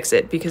still fix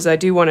it because I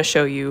do want to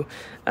show you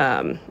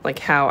like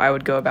how I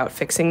would go about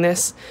fixing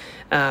this.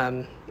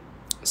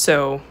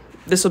 So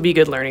this will be a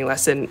good learning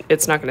lesson.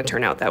 It's not gonna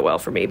turn out that well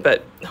for me,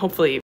 but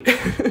hopefully,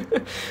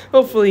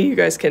 hopefully you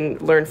guys can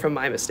learn from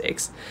my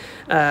mistakes.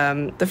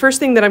 The first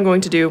thing that I'm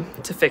going to do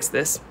to fix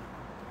this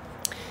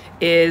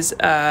is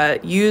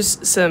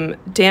use some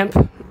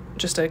damp,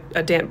 just a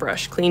damp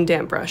brush, clean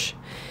damp brush,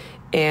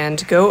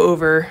 and go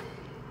over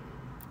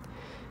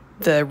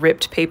the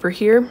ripped paper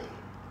here.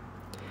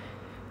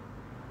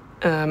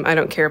 I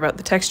don't care about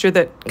the texture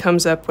that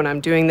comes up when I'm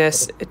doing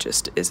this. It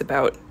just is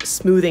about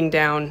smoothing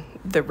down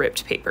the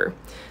ripped paper.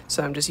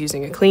 So I'm just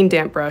using a clean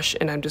damp brush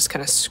and I'm just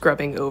kind of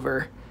scrubbing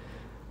over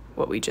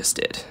what we just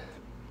did,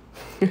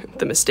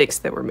 the mistakes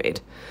that were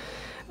made.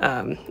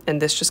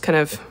 And this just kind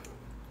of,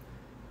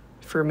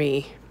 for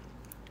me,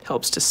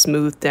 helps to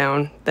smooth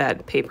down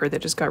that paper that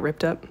just got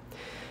ripped up.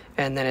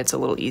 And then it's a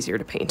little easier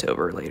to paint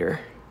over later.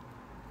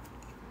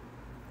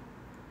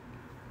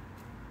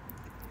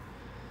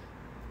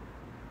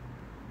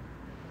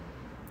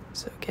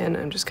 So again,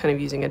 I'm just kind of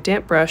using a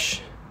damp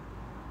brush,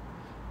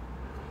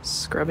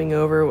 scrubbing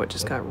over what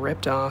just got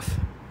ripped off.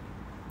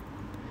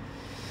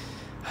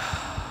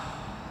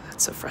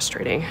 That's so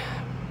frustrating.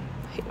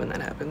 I hate when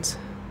that happens.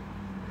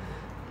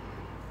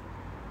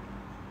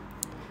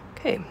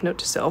 Okay, note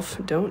to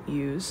self, don't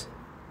use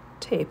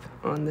tape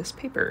on this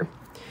paper.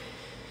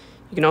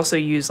 You can also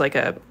use like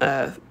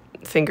a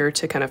finger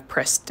to kind of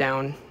press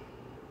down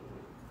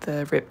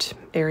the ripped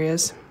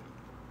areas.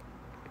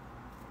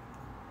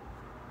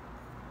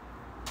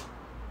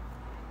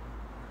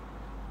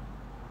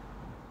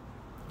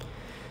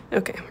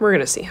 Okay, we're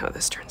gonna see how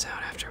this turns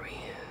out after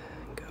we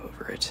go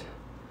over it.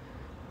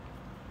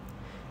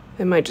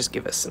 It might just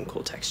give us some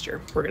cool texture.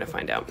 We're gonna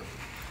find out.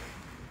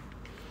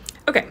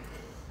 Okay,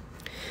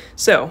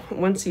 so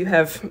once you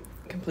have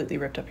completely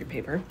ripped up your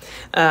paper,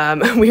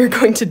 we are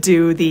going to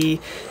do the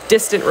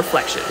distant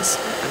reflections.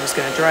 I'm just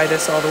going to dry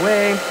this all the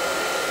way.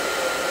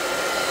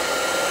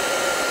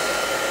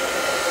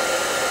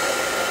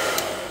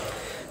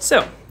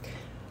 So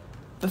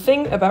the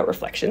thing about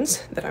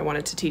reflections that I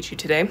wanted to teach you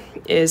today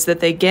is that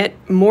they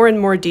get more and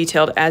more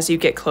detailed as you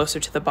get closer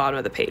to the bottom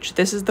of the page.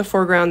 This is the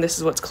foreground, this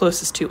is what's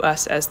closest to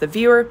us as the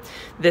viewer,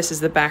 this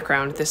is the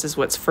background, this is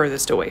what's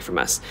furthest away from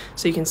us.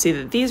 So you can see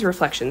that these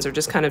reflections are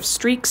just kind of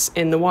streaks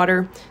in the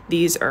water.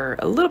 These are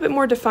a little bit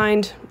more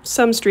defined,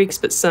 some streaks,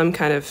 but some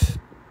kind of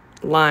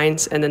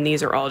lines, and then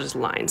these are all just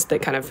lines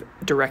that kind of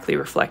directly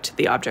reflect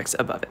the objects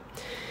above it.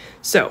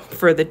 So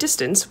for the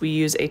distance, we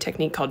use a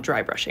technique called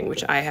dry brushing,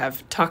 which I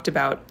have talked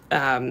about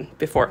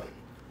before.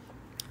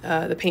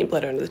 The paint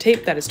bled under the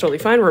tape, that is totally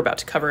fine. We're about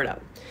to cover it up.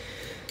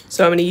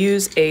 So I'm going to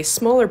use a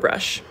smaller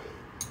brush.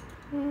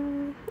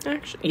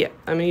 Actually, yeah,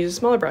 I'm going to use a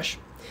smaller brush.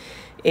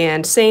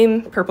 And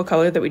same purple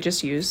color that we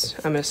just used.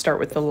 I'm going to start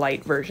with the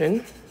light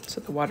version,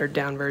 so the watered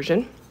down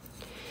version.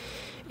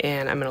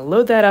 And I'm going to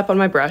load that up on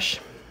my brush.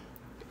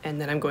 And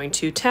then I'm going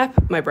to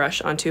tap my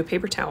brush onto a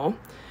paper towel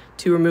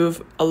to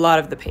remove a lot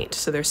of the paint.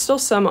 So there's still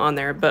some on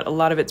there, but a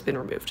lot of it's been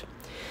removed.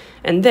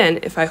 And then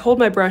if I hold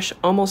my brush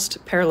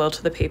almost parallel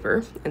to the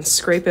paper and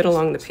scrape it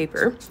along the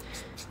paper,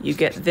 you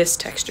get this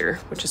texture,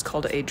 which is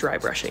called a dry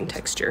brushing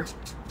texture.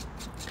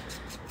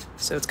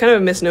 So it's kind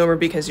of a misnomer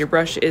because your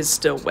brush is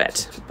still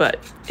wet, but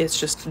it's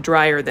just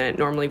drier than it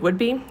normally would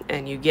be,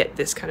 and you get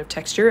this kind of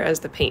texture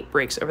as the paint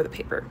breaks over the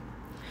paper.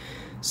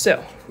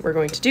 So we're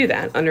going to do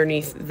that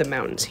underneath the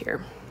mountains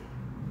here.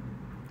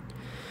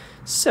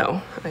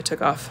 So I took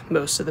off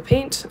most of the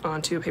paint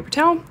onto a paper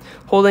towel,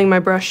 holding my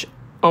brush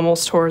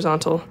almost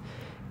horizontal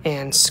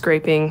and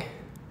scraping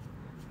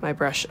my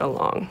brush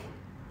along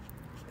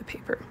the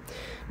paper.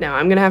 Now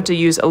I'm gonna have to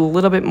use a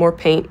little bit more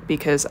paint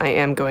because I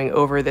am going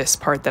over this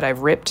part that I've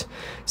ripped.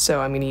 So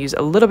I'm gonna use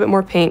a little bit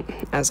more paint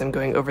as I'm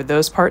going over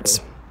those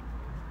parts.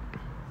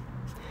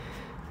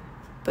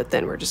 But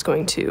then we're just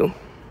going to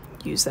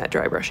use that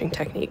dry brushing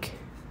technique.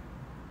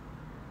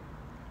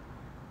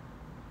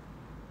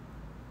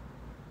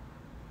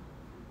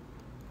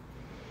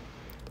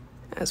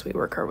 as we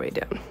work our way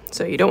down.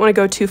 So you don't want to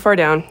go too far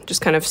down,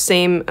 just kind of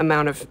same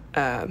amount of,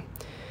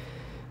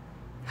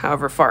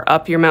 however far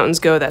up your mountains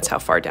go, that's how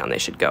far down they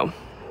should go.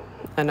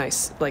 A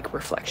nice like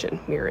reflection,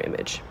 mirror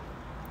image.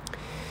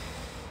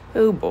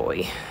 Oh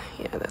boy,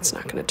 yeah, that's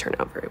not going to turn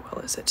out very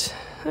well, is it?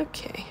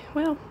 Okay,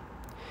 well,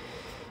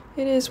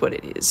 it is what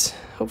it is.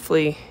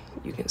 Hopefully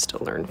you can still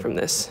learn from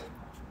this.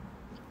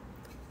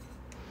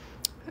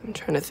 I'm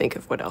trying to think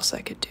of what else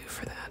I could do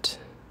for that.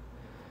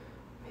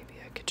 Maybe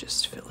I could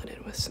just fill it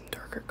in with some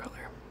darker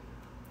color.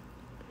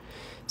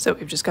 So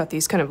we've just got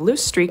these kind of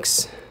loose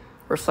streaks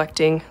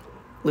reflecting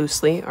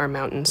loosely our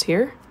mountains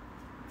here.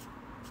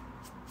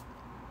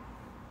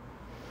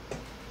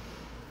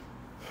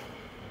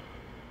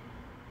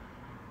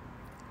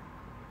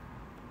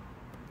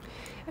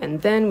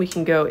 And then we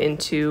can go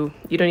into,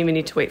 you don't even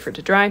need to wait for it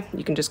to dry.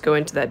 You can just go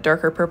into that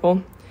darker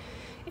purple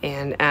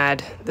and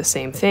add the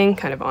same thing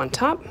kind of on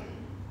top.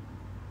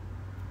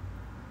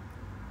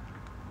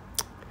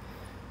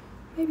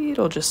 Maybe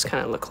it'll just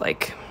kind of look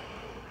like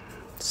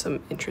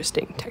some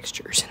interesting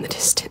textures in the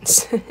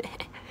distance.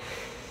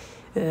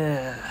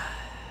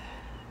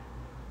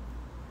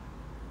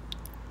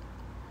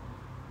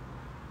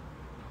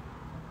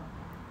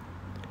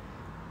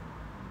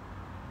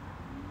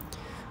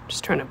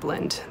 Just trying to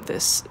blend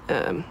this,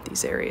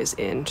 these areas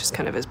in just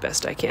kind of as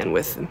best I can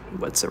with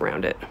what's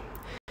around it.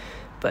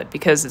 But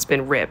because it's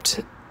been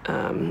ripped,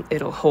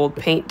 it'll hold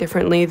paint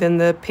differently than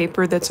the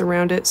paper that's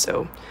around it,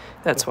 so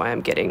that's why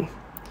I'm getting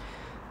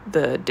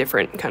the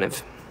different kind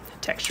of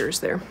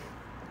textures there.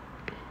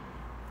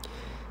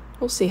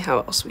 We'll see how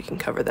else we can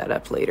cover that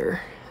up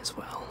later as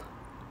well.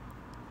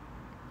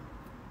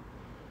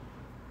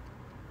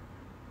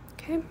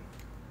 Okay,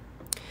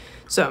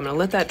 so I'm going to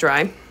let that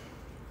dry.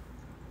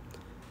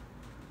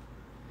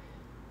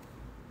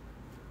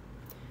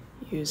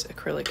 Use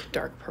acrylic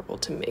dark purple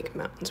to make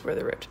mountains where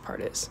the ripped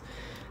part is.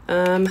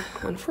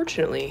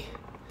 Unfortunately,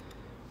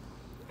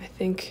 I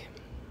think,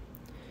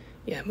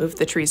 yeah, move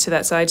the trees to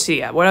that side. So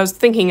yeah, what I was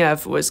thinking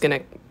of was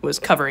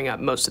covering up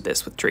most of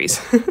this with trees.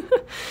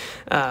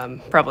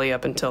 Probably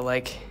up until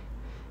like,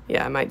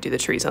 yeah, I might do the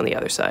trees on the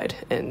other side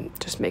and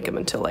just make them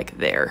until like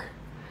there.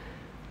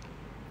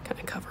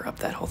 Kind of cover up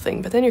that whole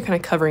thing, but then you're kind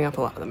of covering up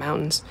a lot of the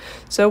mountains.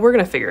 So we're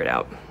gonna figure it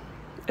out.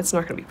 It's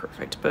not gonna be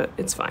perfect, but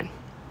it's fine.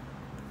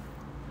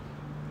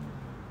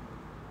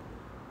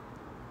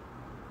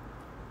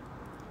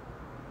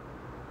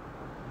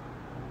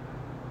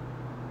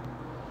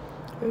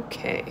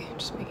 Okay,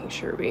 just making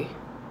sure we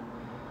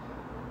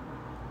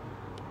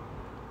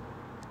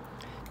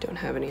don't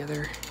have any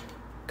other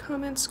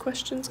comments,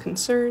 questions,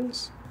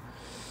 concerns.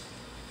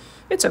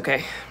 It's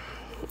okay.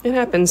 It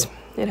happens.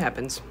 It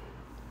happens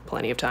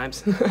plenty of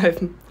times.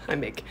 I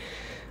make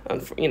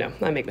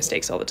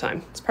mistakes all the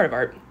time. It's part of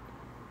art.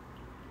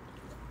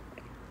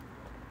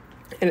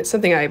 And it's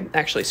something I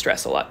actually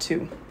stress a lot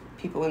to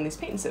people in these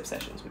paint and sip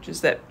sessions, which is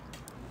that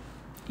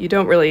you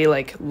don't really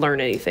like learn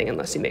anything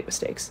unless you make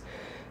mistakes.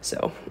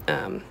 So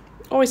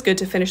always good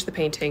to finish the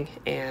painting,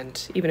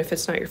 and even if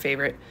it's not your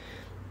favorite,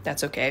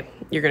 that's okay.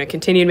 You're going to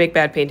continue to make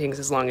bad paintings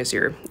as long as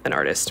you're an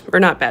artist.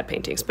 Or not bad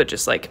paintings, but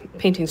just like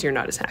paintings you're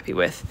not as happy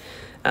with,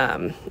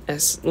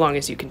 as long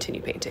as you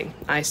continue painting.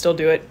 I still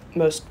do it.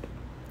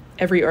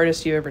 Every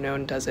artist you've ever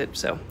known does it,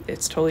 so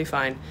it's totally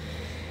fine.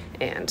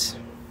 And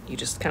you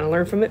just kind of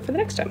learn from it for the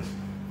next time.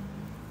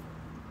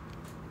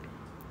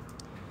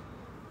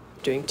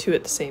 Doing two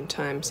at the same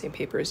time, same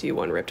paper as you,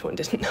 one ripped, one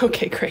didn't.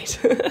 Okay, great.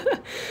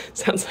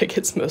 Sounds like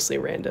it's mostly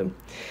random.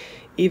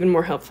 Even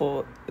more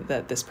helpful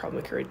that this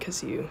problem occurred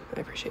because I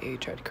appreciate you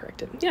tried to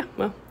correct it. Yeah,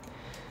 well,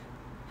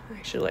 I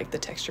actually like the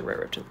texture where it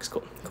ripped. It looks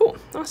cool. Cool,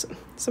 awesome.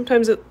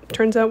 Sometimes it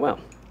turns out well.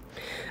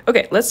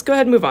 Okay, let's go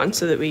ahead and move on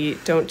so that we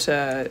don't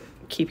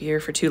keep you here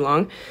for too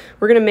long.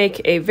 We're gonna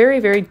make a very,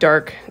 very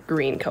dark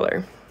green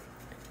color.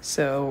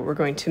 So we're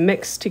going to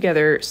mix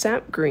together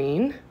sap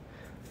green,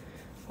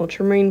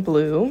 ultramarine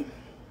blue,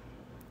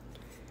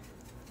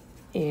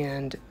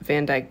 and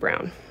Van Dyke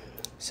brown.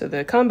 So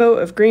the combo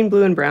of green,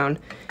 blue, and brown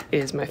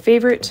is my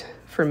favorite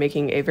for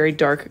making a very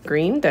dark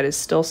green that is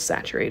still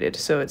saturated.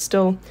 So it's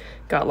still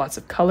got lots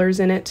of colors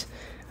in it.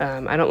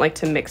 I don't like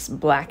to mix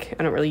black.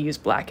 I don't really use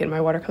black in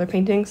my watercolor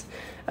paintings.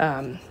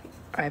 I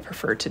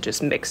prefer to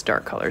just mix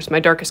dark colors. My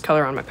darkest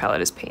color on my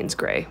palette is Payne's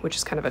Gray, which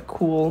is kind of a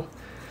cool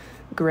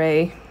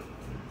gray,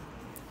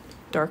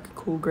 dark,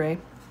 cool gray.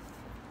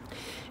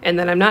 And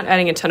then I'm not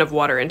adding a ton of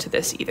water into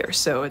this either,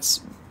 so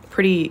it's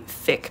pretty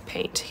thick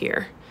paint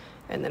here.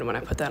 And then when I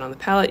put that on the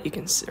palette,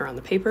 or on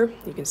the paper,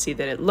 you can see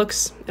that it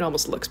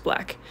almost looks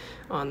black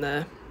on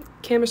the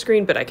camera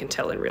screen, but I can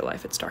tell in real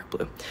life it's dark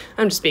blue.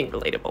 I'm just being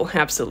relatable,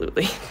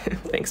 absolutely.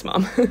 Thanks,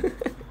 Mom.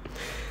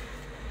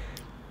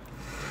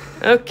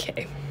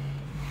 Okay.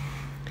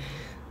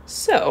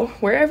 So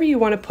wherever you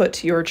want to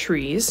put your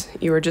trees,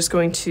 you are just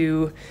going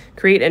to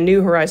create a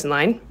new horizon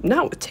line,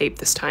 not with tape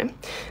this time.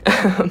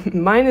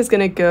 Mine is going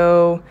to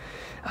go,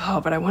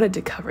 oh, but I wanted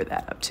to cover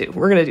that up too.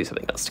 We're going to do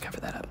something else to cover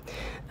that up.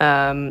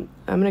 I'm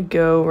going to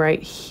go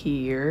right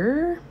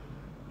here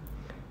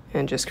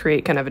and just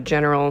create kind of a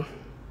general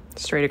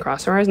straight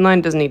across the horizon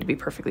line. Doesn't need to be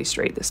perfectly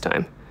straight this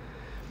time.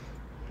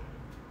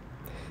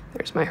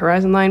 There's my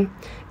horizon line.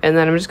 And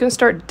then I'm just going to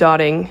start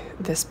dotting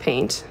this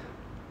paint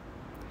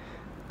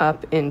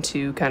up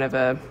into kind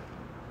of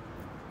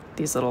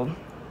these little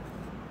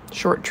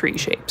short tree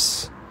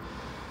shapes.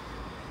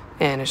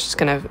 And it's just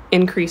going to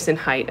increase in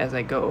height as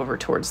I go over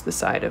towards the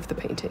side of the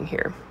painting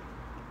here.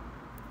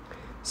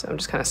 So I'm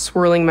just kind of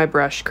swirling my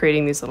brush,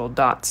 creating these little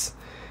dots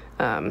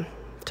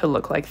to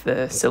look like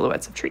the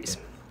silhouettes of trees.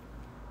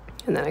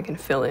 And then I can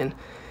fill in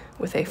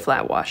with a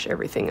flat wash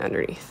everything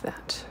underneath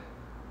that.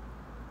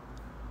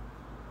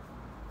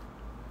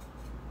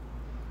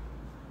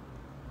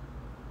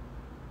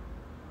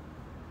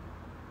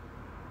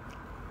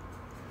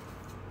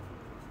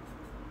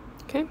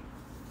 Okay.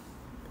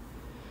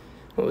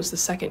 What was the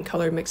second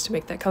color mix to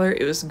make that color?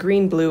 It was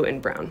green, blue,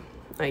 and brown.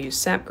 I used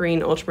sap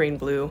green, ultramarine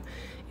blue,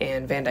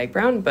 and Van Dyke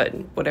brown, but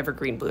whatever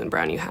green, blue, and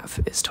brown you have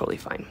is totally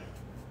fine.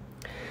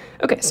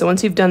 Okay, so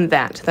once you've done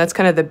that, that's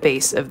kind of the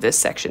base of this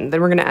section. Then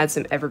we're gonna add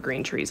some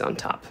evergreen trees on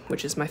top,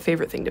 which is my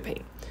favorite thing to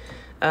paint.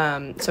 So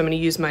I'm gonna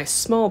use my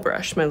small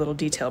brush, my little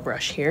detail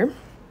brush here,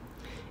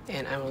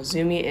 and I will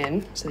zoom you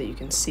in so that you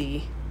can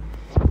see.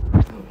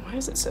 Oh, why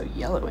is it so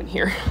yellow in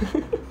here?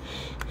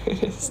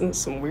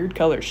 Some weird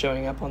colors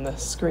showing up on the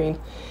screen.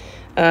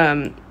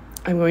 I'm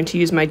going to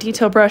use my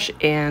detail brush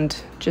and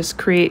just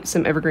create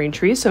some evergreen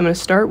trees. So I'm going to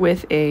start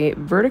with a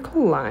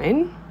vertical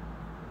line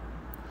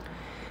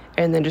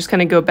and then just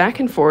kind of go back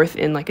and forth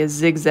in like a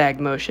zigzag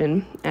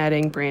motion,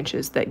 adding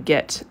branches that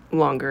get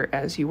longer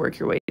as you work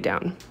your way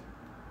down.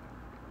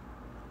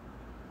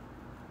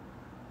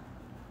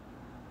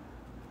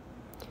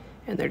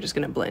 And they're just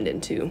going to blend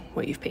into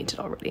what you've painted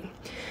already.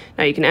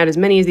 Now you can add as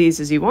many of these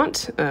as you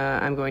want.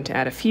 I'm going to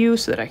add a few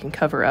so that I can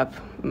cover up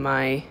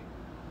my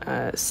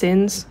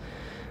sins.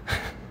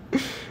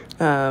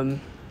 You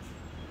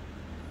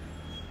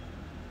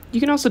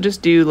can also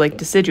just do like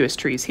deciduous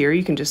trees here.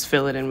 You can just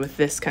fill it in with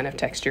this kind of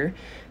texture,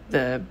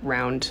 the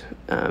round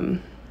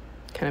kind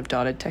of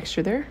dotted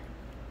texture there.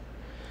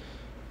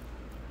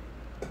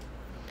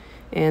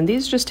 And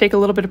these just take a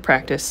little bit of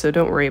practice, so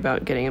don't worry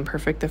about getting them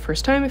perfect the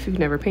first time if you've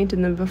never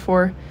painted them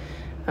before.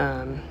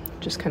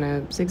 Just kind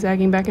of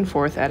zigzagging back and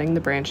forth, adding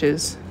the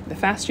branches. The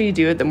faster you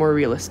do it, the more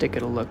realistic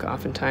it'll look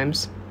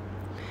oftentimes.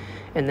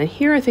 And then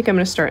here I think I'm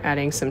going to start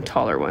adding some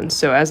taller ones.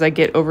 So as I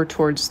get over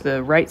towards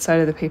the right side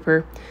of the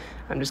paper,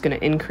 I'm just going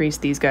to increase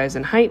these guys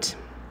in height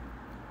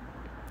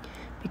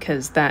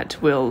because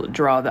that will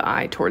draw the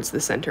eye towards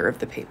the center of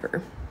the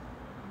paper.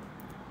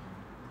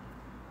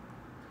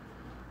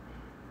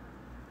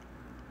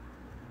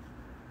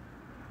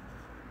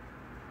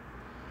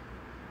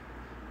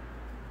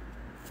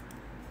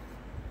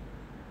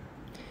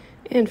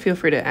 And feel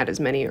free to add as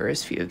many or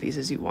as few of these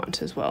as you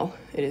want as well.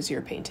 It is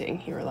your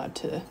painting. You're allowed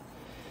to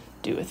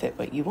do with it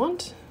what you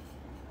want.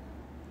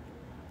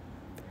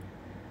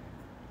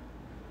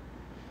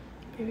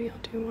 Maybe I'll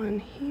do one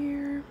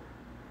here.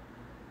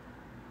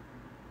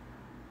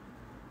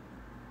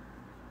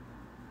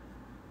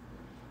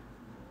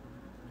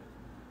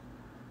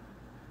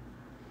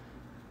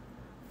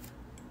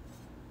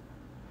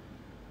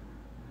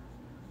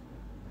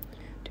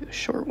 Do a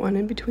short one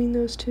in between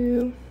those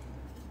two.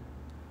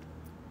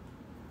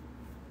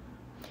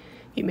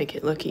 You make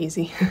it look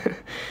easy.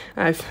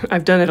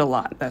 I've done it a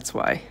lot, that's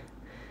why.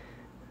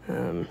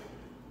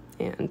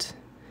 And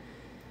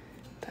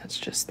that's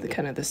just the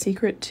kind of the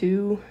secret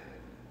to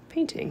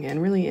painting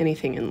and really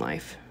anything in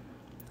life,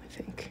 I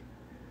think.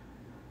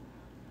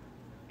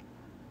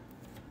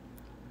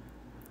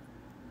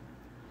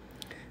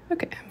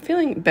 Okay, I'm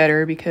feeling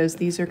better because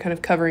these are kind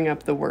of covering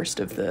up the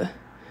worst of the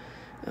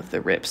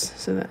rips,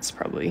 so that's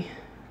probably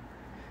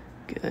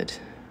good.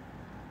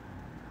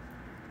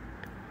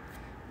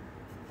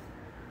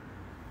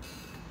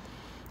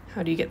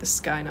 How do you get the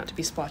sky not to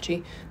be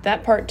splotchy?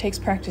 That part takes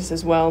practice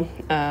as well.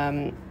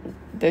 I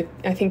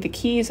think the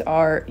keys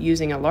are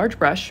using a large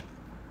brush,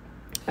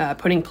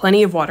 putting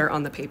plenty of water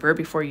on the paper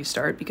before you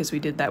start because we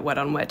did that wet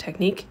on wet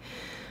technique.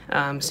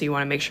 So you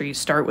want to make sure you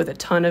start with a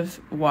ton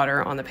of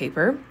water on the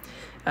paper,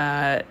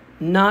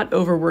 not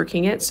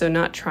overworking it, so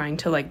not trying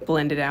to like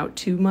blend it out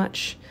too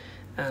much,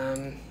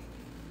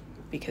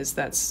 because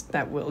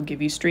that will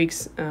give you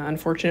streaks,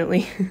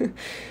 unfortunately.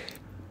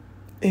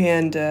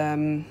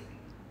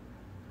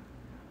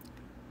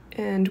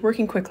 And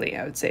working quickly,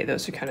 I would say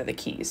those are kind of the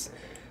keys,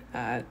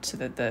 so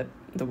that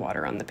the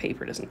water on the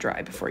paper doesn't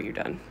dry before you're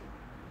done.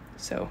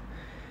 So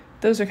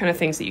those are kind of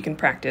things that you can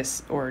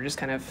practice or just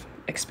kind of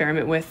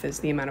experiment with, is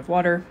the amount of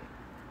water,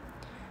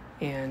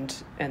 and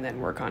then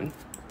work on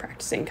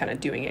practicing kind of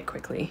doing it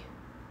quickly.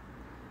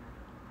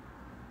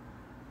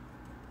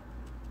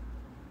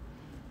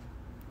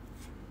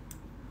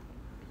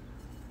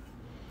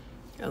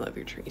 I love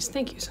your trees.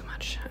 Thank you so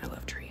much. I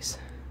love trees.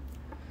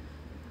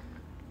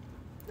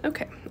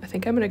 Okay, I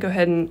think I'm going to go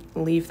ahead and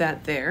leave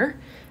that there.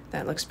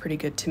 That looks pretty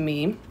good to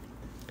me.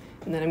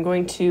 And then I'm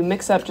going to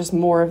mix up just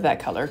more of that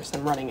color because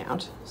I'm running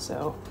out.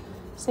 So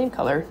same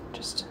color,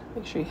 just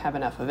make sure you have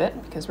enough of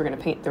it because we're going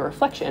to paint the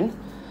reflection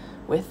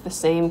with the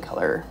same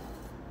color.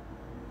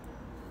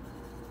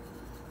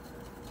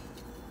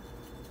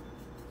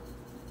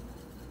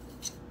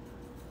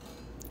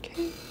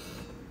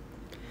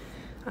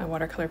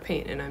 watercolor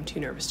paint and I'm too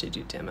nervous to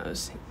do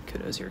demos.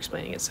 Kudos, you're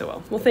explaining it so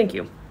well. Well, thank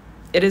you.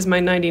 It is my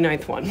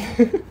 99th one.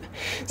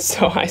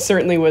 So I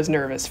certainly was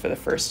nervous for the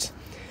first,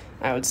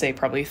 I would say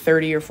probably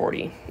 30 or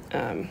 40.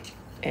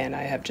 And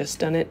I have just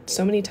done it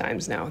so many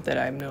times now that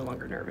I'm no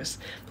longer nervous.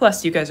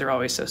 Plus, you guys are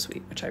always so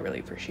sweet, which I really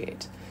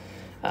appreciate.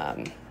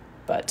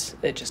 But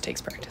it just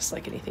takes practice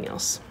like anything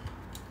else.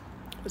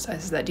 What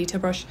size is that detail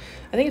brush?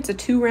 I think it's a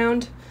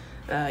 2-round.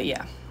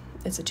 Yeah,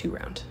 it's a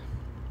 2-round.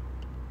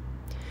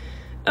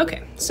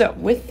 Okay, so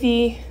with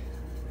the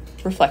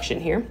reflection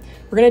here,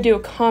 we're gonna do a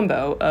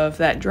combo of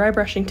that dry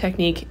brushing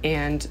technique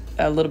and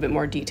a little bit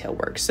more detail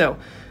work. So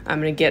I'm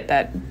gonna get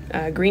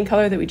that green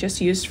color that we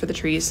just used for the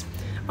trees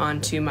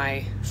onto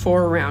my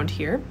 4 round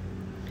here,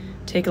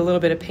 take a little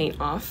bit of paint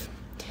off,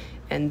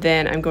 and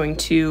then I'm going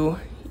to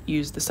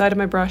use the side of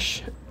my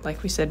brush,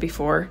 like we said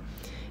before,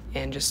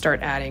 and just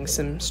start adding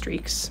some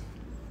streaks.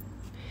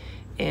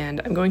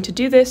 And I'm going to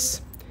do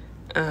this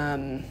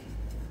kind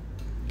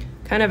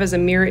of as a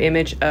mirror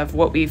image of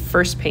what we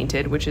first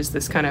painted, which is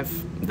this kind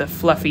of the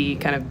fluffy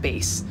kind of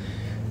base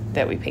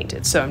that we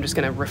painted. So I'm just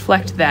going to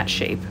reflect that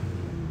shape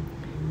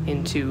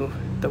into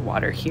the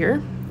water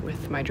here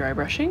with my dry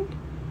brushing.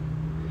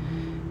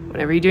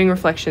 Whenever you're doing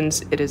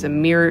reflections, it is a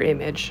mirror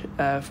image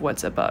of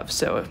what's above.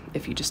 So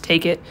if you just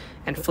take it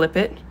and flip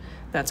it,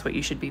 that's what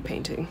you should be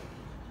painting.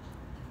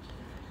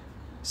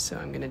 So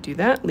I'm going to do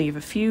that, leave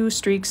a few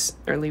streaks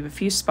or leave a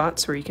few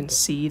spots where you can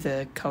see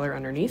the color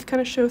underneath kind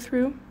of show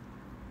through.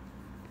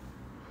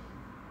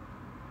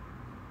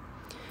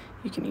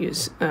 You can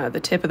use the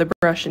tip of the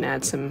brush and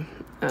add some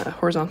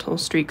horizontal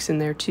streaks in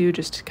there too,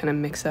 just to kind of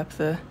mix up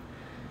the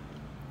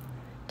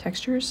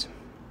textures.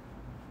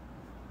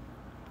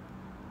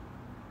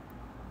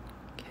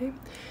 Okay,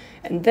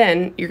 and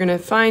then you're going to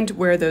find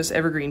where those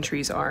evergreen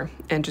trees are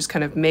and just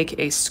kind of make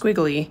a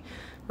squiggly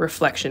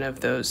reflection of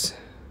those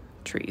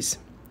trees.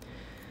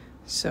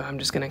 So I'm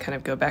just going to kind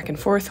of go back and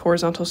forth,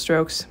 horizontal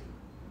strokes,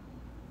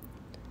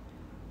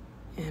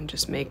 and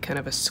just make kind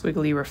of a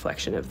squiggly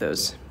reflection of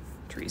those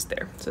trees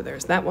there. So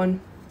there's that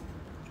one.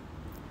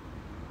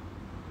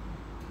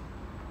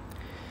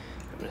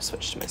 I'm going to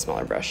switch to my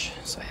smaller brush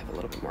so I have a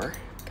little bit more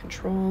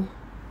control.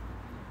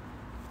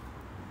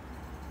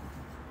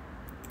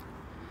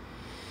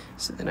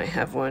 So then I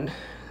have one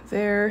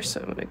there, so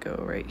I'm going to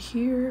go right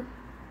here.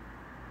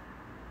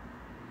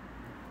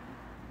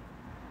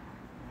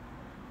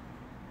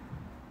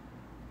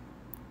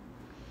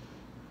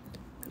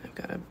 I've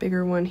got a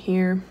bigger one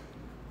here.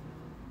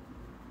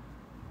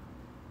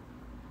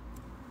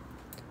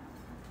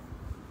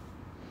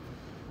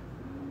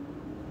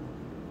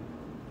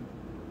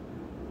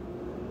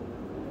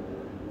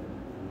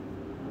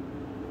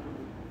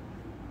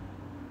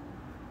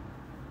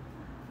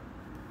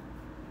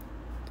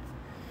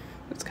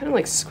 It's kind of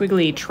like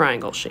squiggly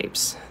triangle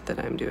shapes that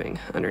I'm doing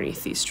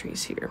underneath these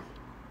trees here.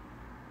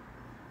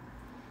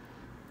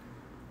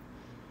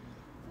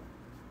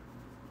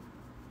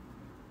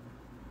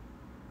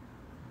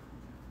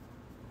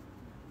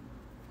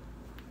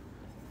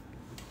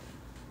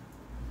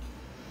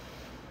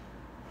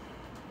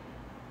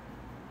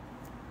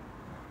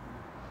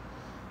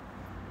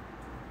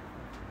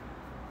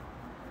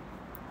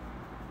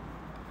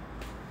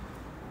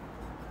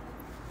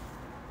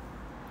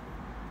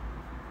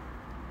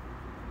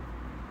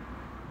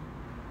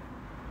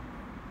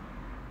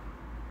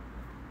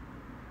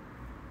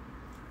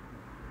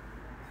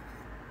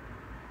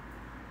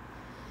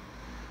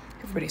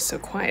 Everybody's so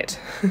quiet.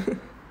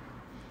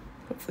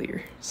 Hopefully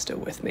you're still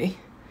with me.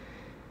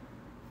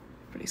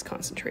 Everybody's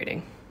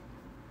concentrating.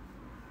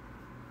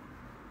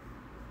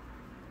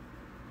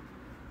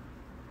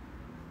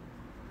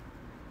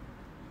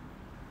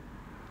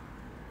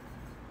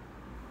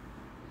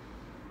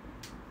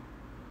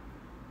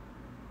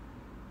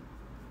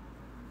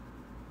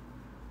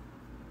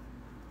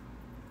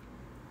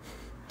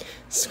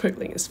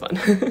 Squiggling is fun.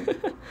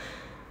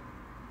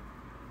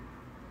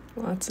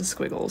 Lots of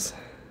squiggles.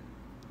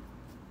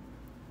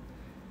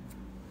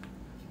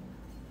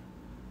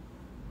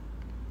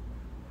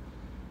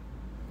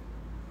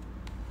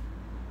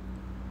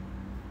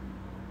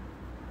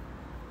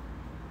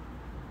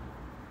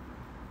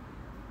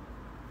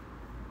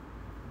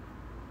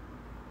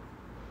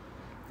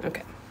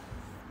 Okay.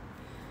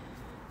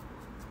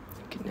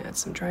 You can add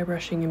some dry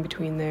brushing in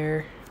between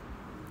there.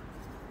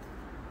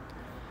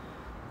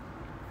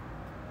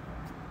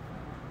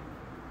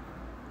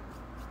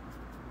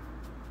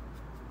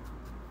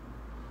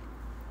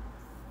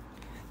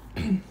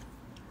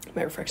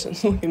 My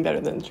reflection's looking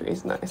better than the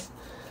trees. Nice.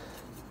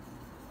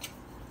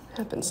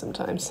 Happens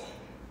sometimes.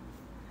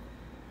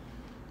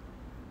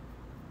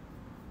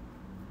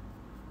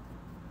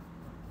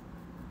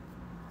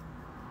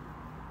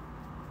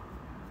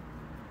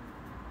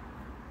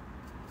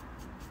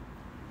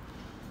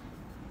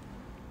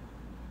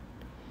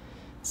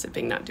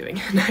 Sipping, not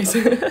doing. Nice.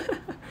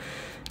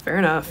 Fair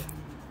enough.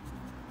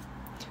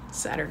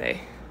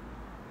 Saturday.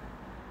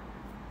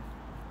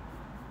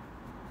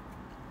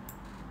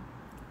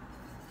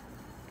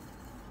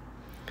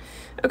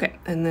 Okay,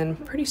 and then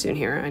pretty soon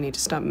here, I need to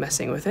stop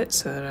messing with it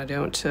so that I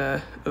don't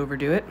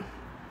overdo it.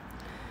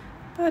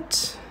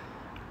 But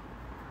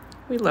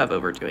we love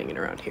overdoing it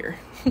around here.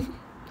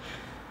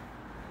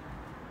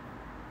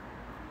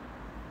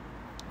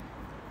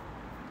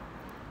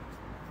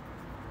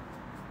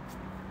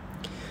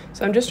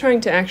 So I'm just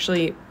trying to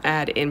actually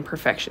add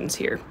imperfections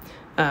here.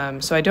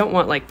 So I don't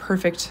want like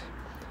perfect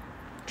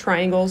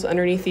triangles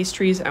underneath these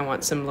trees. I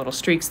want some little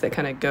streaks that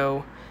kind of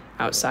go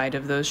outside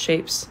of those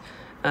shapes.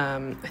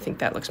 I think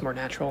that looks more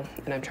natural,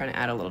 and I'm trying to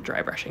add a little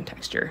dry brushing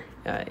texture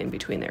in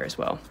between there as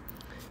well,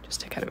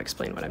 just to kind of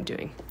explain what I'm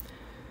doing.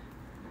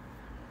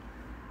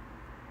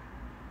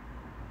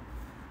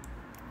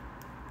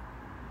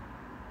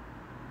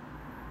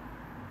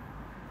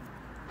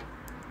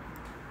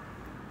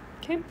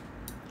 Okay.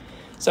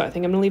 So I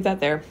think I'm gonna leave that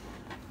there.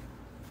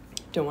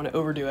 Don't want to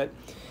overdo it.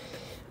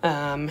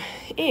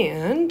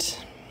 And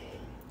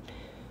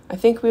I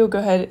think we will go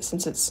ahead,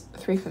 since it's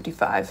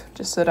 3:55,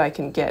 just so that I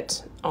can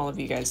get all of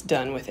you guys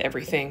done with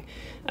everything.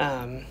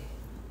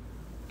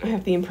 I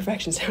have the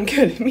imperfections sound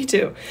good, me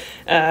too.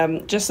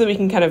 Just so we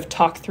can kind of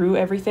talk through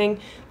everything.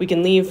 We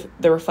can leave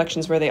the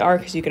reflections where they are,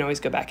 because you can always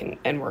go back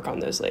and work on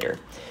those later.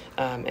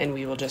 And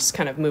we will just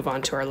kind of move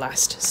on to our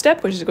last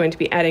step, which is going to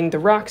be adding the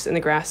rocks and the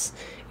grass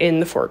in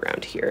the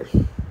foreground here.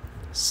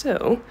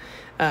 So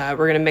we're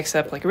going to mix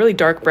up like a really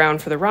dark brown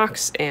for the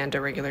rocks and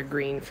a regular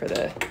green for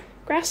the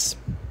grass.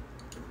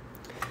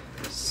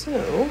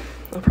 So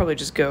I'll probably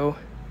just go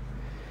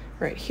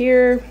right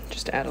here,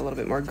 just add a little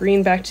bit more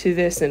green back to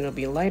this, and it'll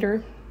be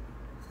lighter.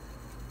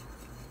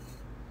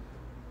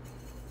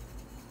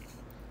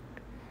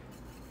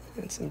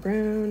 Add some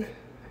brown,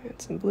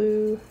 add some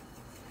blue,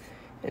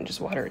 and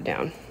just water it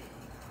down.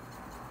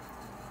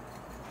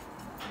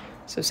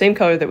 So same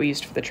color that we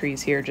used for the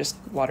trees here, just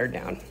watered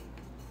down.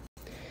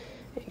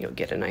 And you'll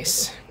get a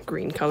nice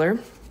green color.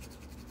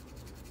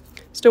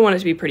 Still want it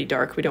to be pretty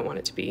dark. We don't want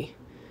it to be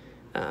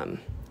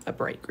a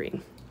bright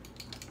green.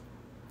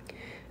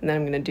 And then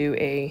I'm going to do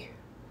a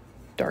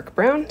dark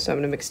brown. So I'm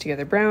going to mix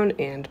together brown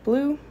and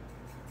blue.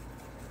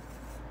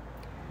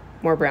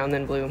 More brown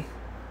than blue.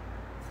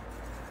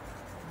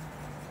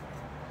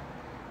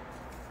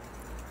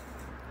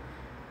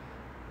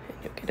 And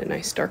you'll get a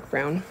nice dark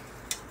brown.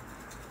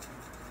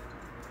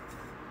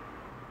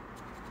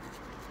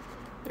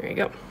 There you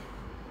go.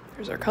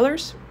 There's our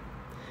colors.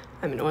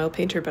 I'm an oil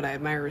painter, but I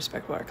admire,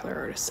 respect watercolor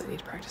artists. I need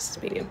to practice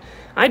this medium.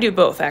 I do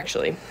both,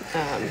 actually.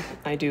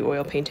 I do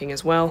oil painting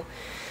as well.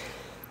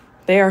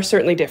 They are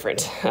certainly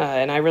different,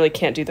 and I really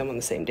can't do them on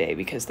the same day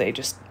because they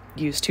just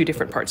use two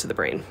different parts of the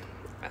brain.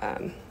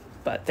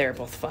 But they're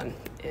both fun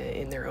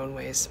in their own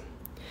ways.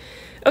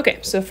 Okay,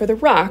 so for the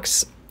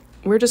rocks,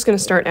 we're just going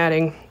to start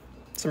adding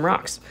some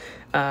rocks.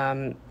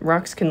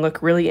 Rocks can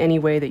look really any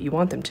way that you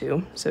want them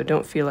to, so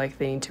don't feel like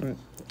they need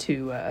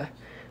to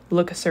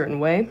look a certain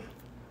way.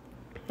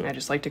 I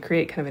just like to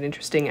create kind of an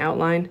interesting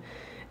outline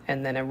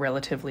and then a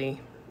relatively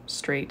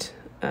straight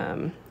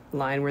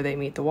line where they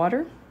meet the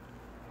water.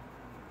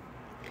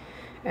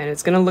 And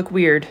it's going to look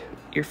weird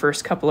your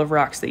first couple of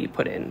rocks that you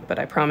put in, but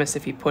I promise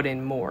if you put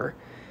in more,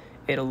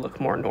 it'll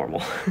look more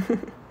normal.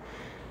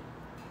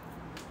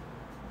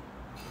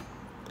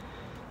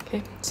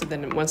 Okay, so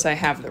then once I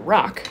have the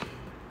rock,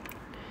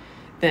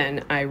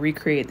 then I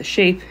recreate the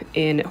shape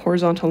in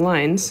horizontal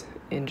lines,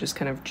 in just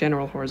kind of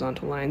general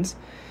horizontal lines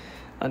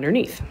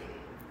underneath,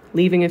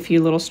 leaving a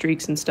few little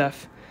streaks and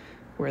stuff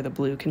where the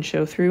blue can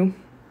show through.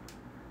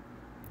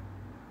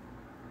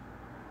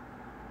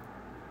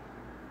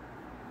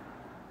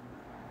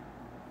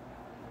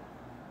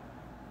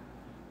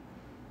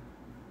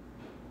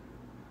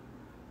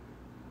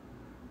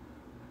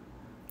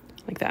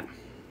 Like that.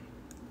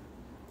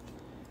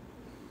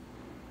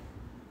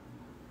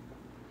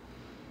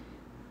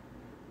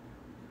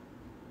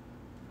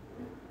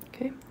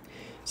 Okay,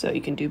 so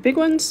you can do big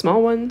ones,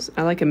 small ones.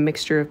 I like a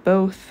mixture of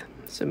both.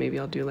 So maybe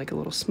I'll do like a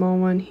little small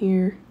one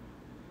here.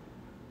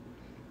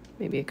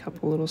 Maybe a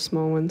couple little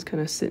small ones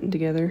kind of sitting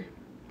together.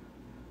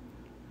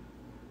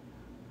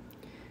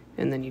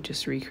 And then you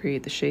just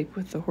recreate the shape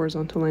with the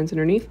horizontal lines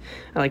underneath.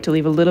 I like to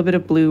leave a little bit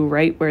of blue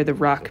right where the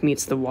rock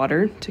meets the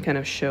water to kind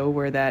of show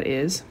where that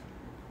is.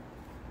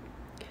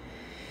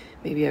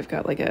 Maybe I've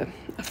got like a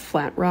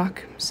flat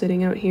rock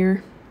sitting out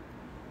here.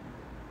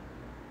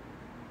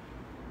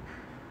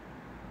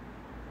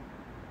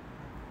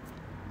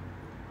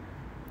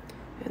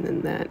 And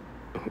then that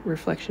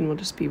reflection will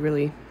just be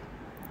really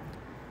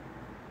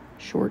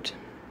short.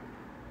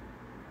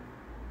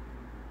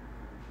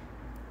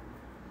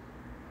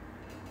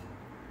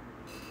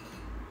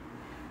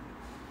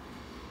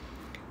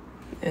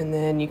 And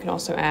then you can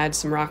also add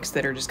some rocks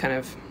that are just kind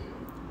of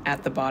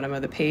at the bottom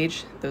of the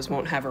page. Those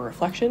won't have a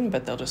reflection,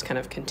 but they'll just kind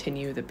of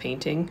continue the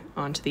painting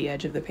onto the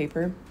edge of the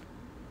paper.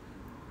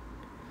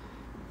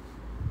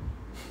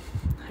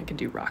 I can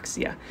do rocks,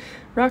 yeah.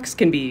 Rocks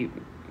can be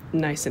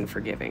nice and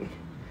forgiving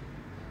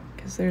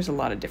because there's a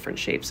lot of different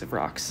shapes of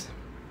rocks.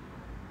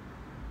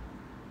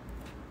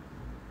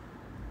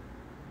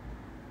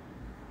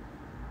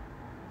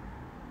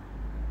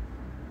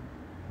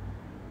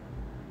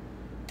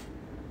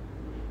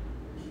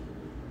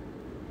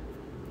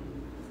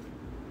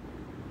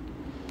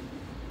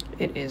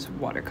 it is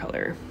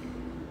watercolor.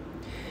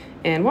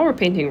 And while we're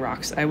painting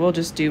rocks, I will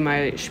just do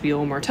my spiel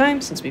one more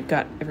time since we've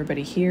got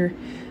everybody here.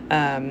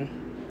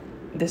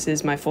 This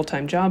is my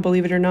full-time job,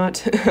 believe it or not,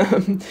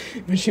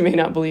 which you may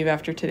not believe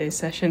after today's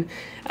session.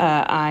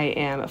 I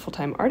am a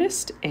full-time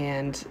artist,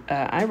 and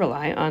I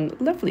rely on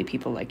lovely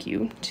people like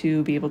you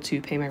to be able to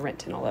pay my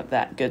rent and all of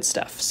that good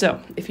stuff. So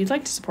if you'd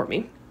like to support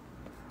me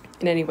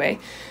in any way,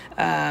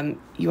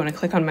 you want to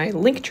click on my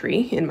link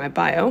tree in my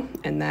bio,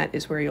 and that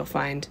is where you'll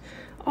find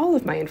all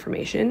of my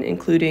information,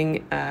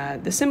 including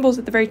the symbols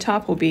at the very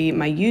top will be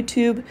my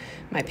YouTube,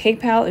 my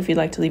PayPal, if you'd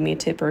like to leave me a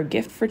tip or a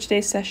gift for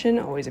today's session,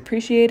 always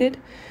appreciated.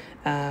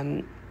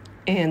 And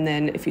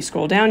then if you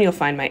scroll down, you'll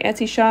find my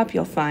Etsy shop,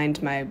 you'll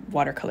find my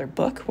watercolor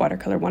book,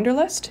 Watercolor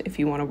Wanderlust, if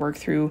you want to work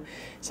through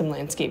some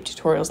landscape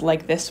tutorials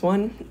like this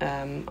one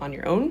on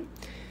your own,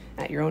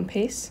 at your own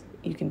pace.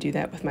 You can do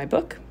that with my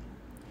book.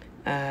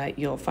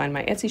 You'll find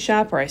my Etsy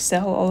shop where I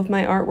sell all of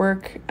my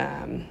artwork,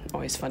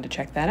 always fun to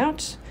check that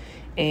out.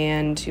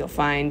 And you'll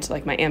find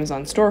like my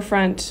Amazon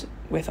storefront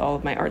with all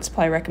of my art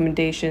supply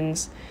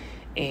recommendations,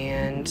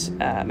 and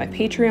my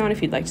Patreon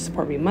if you'd like to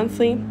support me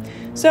monthly.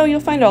 So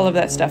you'll find all of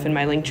that stuff in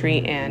my link tree,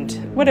 and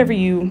whatever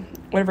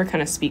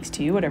kind of speaks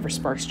to you, whatever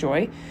sparks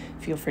joy,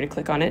 feel free to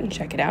click on it and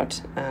check it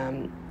out.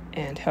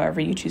 And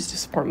however you choose to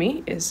support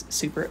me is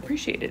super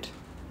appreciated.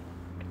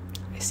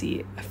 I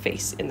see a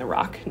face in the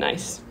rock.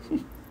 Nice.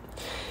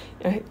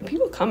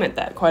 People comment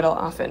that quite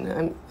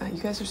often. You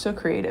guys are so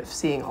creative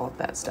seeing all of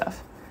that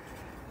stuff.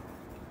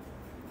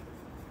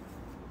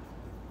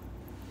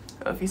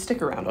 If you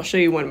stick around, I'll show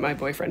you one my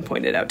boyfriend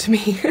pointed out to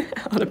me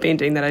on a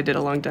painting that I did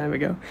a long time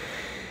ago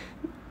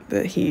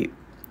that he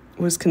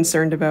was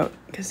concerned about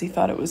because he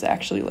thought it was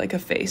actually like a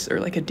face or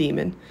like a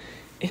demon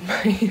in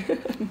my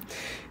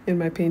in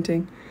my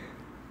painting.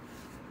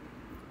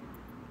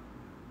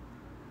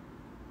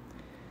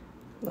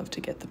 Love to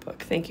get the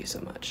book. Thank you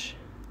so much.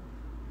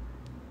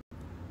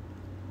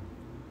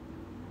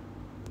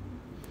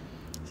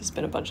 This has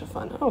been a bunch of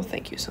fun. Oh,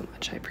 thank you so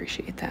much. I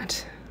appreciate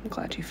that. I'm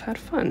glad you've had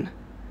fun.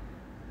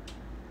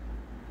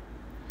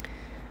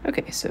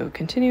 Okay, so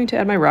continuing to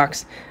add my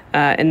rocks,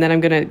 and then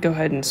I'm going to go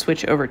ahead and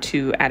switch over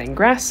to adding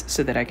grass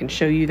so that I can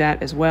show you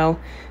that as well.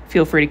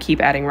 Feel free to keep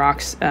adding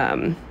rocks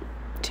to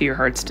your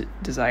heart's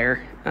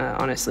desire.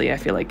 Honestly, I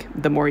feel like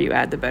the more you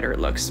add, the better it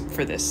looks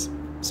for this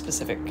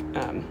specific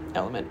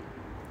element.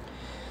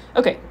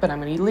 Okay, but I'm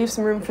going to leave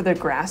some room for the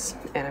grass,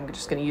 and I'm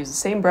just going to use the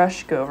same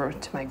brush, go over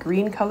to my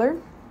green color.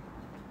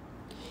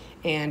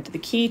 And the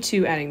key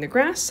to adding the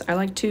grass, I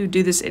like to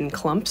do this in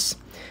clumps.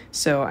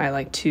 So I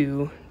like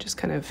to just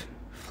kind of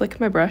flick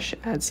my brush,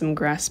 add some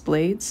grass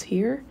blades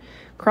here,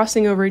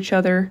 crossing over each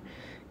other,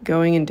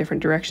 going in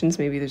different directions.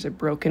 Maybe there's a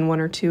broken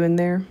one or two in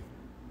there.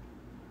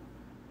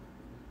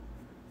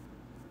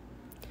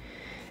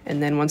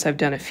 And then once I've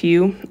done a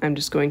few, I'm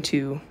just going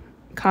to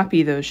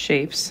copy those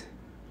shapes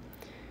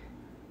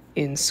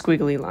in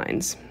squiggly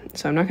lines.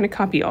 So I'm not going to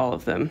copy all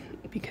of them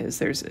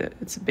because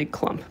it's a big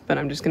clump, but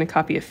I'm just going to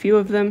copy a few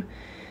of them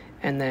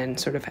and then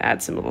sort of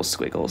add some little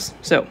squiggles.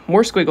 So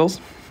more squiggles.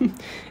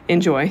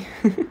 Enjoy.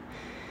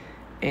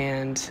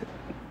 And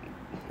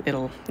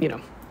it'll,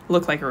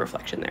 look like a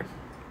reflection there.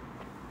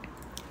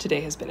 Today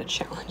has been a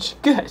challenge.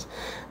 Good.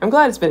 I'm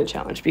glad it's been a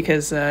challenge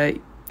because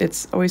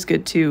it's always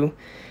good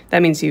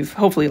that means you've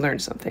hopefully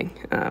learned something.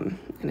 And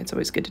it's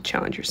always good to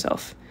challenge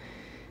yourself.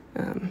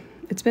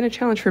 It's been a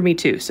challenge for me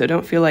too, so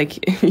don't feel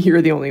like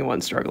you're the only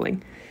one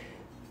struggling.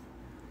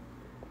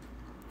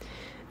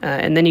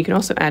 And then you can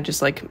also add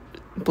just like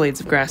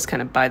blades of grass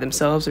kind of by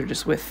themselves or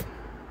just with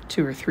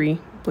 2 or 3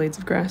 blades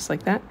of grass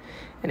like that.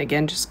 And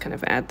again, just kind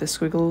of add the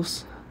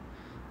squiggles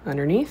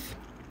underneath.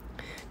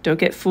 Don't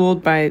get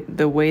fooled by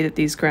the way that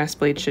these grass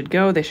blades should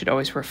go. They should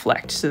always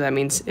reflect. So that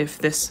means if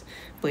this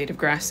blade of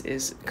grass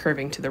is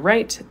curving to the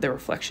right, the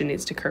reflection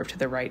needs to curve to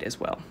the right as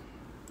well.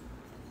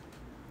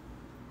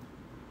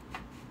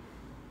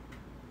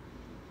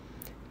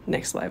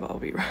 Next live, I'll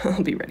be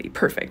ready.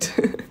 Perfect.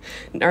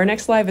 Our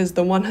next live is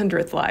the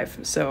 100th live,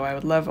 so I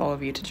would love all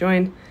of you to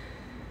join.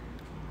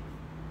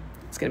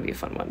 It's going to be a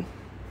fun one.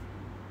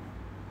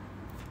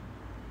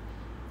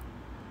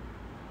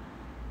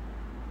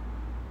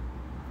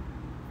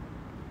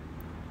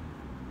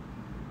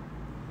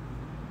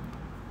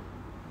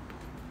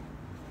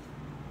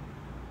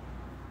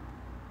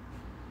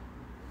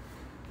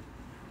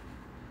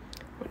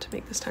 Want to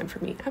make this time for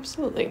me?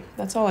 Absolutely.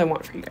 That's all I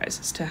want for you guys,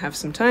 is to have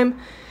some time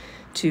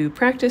to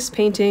practice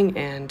painting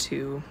and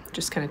to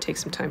just kind of take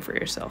some time for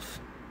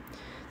yourself.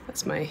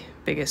 That's my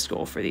biggest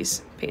goal for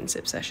these paint and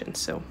sip sessions.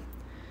 So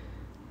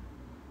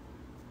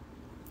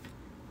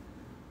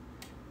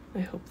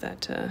I hope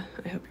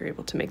you're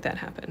able to make that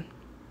happen.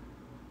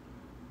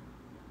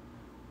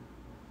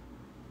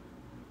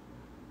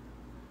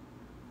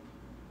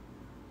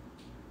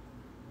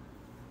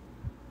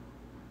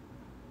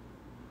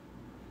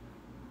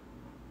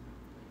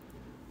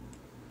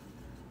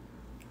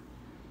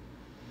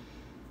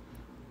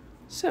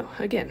 So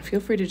again, feel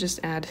free to just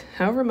add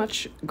however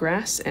much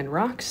grass and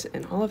rocks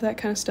and all of that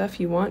kind of stuff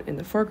you want in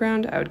the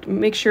foreground. I would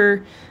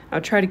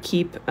try to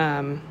keep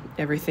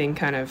everything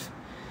kind of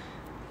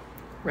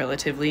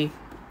relatively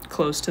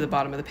close to the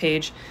bottom of the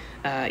page.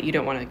 You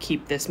don't want to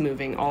keep this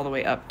moving all the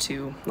way up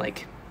to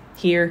like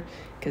here,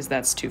 because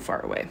that's too far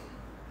away.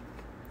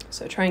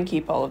 So try and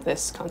keep all of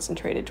this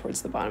concentrated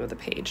towards the bottom of the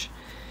page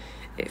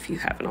if you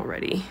haven't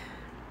already.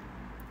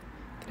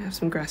 Gonna have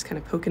some grass kind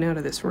of poking out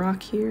of this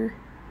rock here.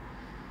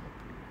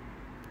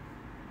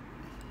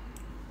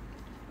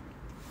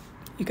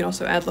 You can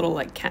also add little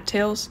like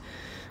cattails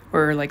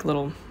or like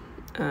little,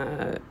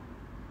 I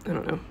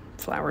don't know,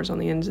 flowers on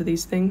the ends of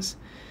these things,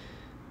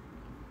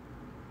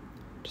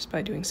 just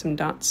by doing some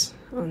dots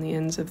on the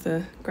ends of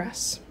the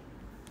grass.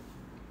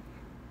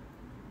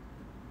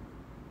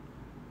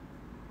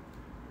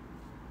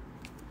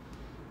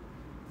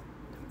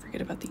 Don't forget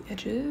about the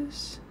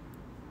edges.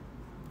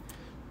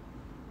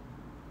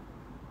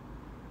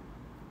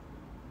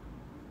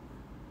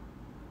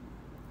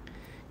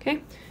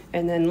 Okay,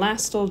 and then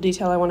last little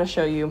detail I want to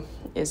show you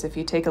is if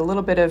you take a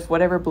little bit of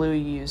whatever blue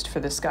you used for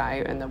the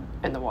sky and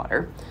the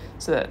water,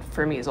 so that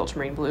for me is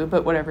ultramarine blue,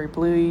 but whatever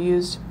blue you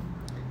used,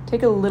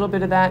 take a little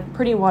bit of that,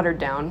 pretty watered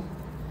down,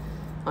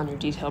 on your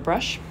detail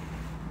brush.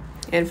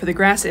 And for the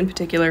grass in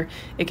particular,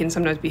 it can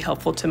sometimes be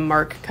helpful to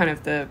mark kind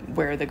of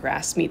where the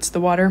grass meets the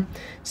water.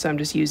 So I'm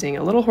just using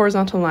a little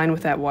horizontal line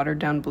with that watered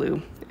down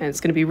blue, and it's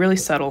going to be really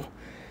subtle,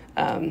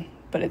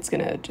 but it's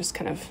going to just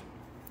kind of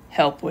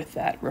help with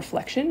that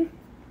reflection.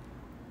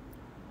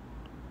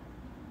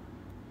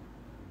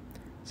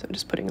 So I'm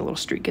just putting a little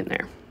streak in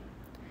there,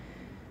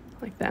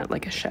 like that,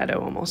 like a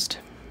shadow almost.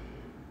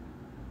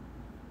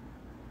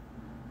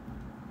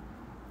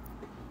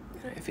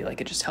 I feel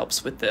like it just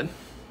helps with the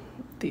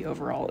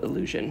overall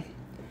illusion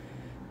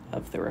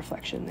of the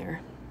reflection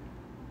there.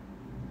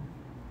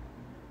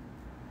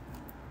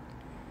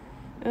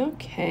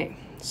 Okay,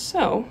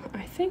 so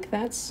I think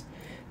that's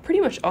pretty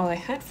much all I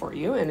had for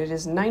you, and it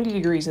is 90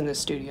 degrees in the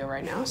studio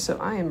right now, so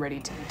I am ready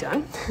to be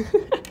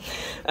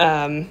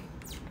done.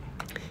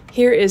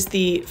 Here is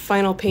the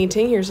final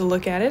painting. Here's a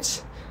look at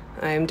it.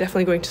 I am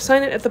definitely going to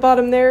sign it at the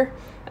bottom there.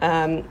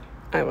 I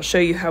will show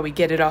you how we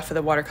get it off of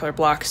the watercolor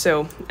block.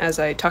 So as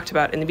I talked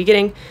about in the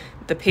beginning,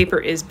 the paper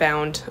is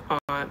bound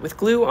with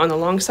glue on the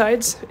long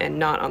sides and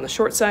not on the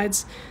short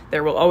sides.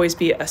 There will always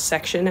be a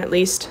section at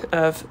least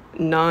of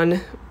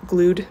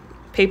non-glued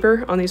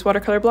paper on these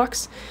watercolor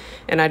blocks.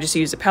 And I just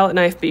use a palette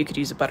knife, but you could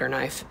use a butter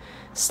knife,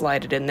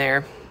 slide it in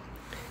there,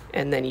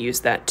 and then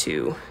use that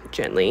to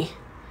gently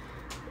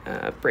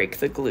break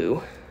the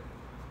glue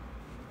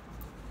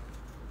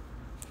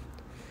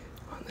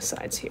on the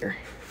sides here.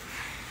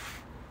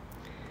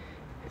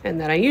 And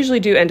then I usually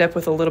do end up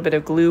with a little bit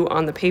of glue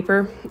on the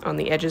paper, on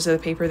the edges of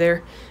the paper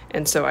there,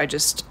 and so I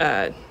just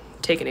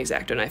take an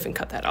X-Acto knife and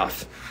cut that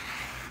off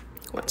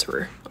once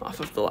we're off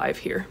of the live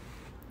here.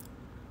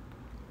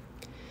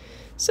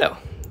 So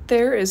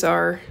there is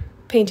our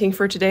painting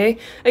for today.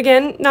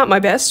 Again, not my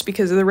best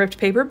because of the ripped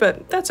paper,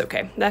 but that's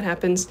okay. That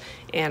happens,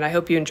 and I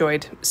hope you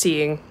enjoyed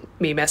seeing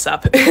me mess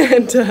up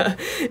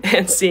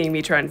and seeing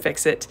me try and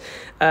fix it.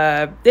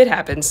 It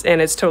happens, and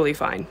it's totally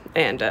fine,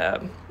 and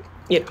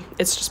you know,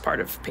 it's just part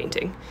of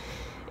painting,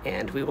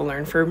 and we will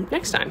learn for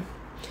next time.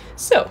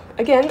 So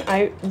again,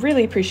 I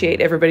really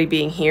appreciate everybody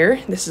being here.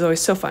 This is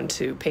always so fun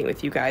to paint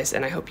with you guys,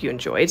 and I hope you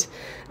enjoyed.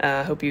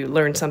 Hope you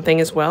learned something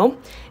as well.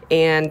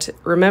 And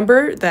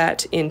remember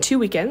that in 2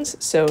 weekends,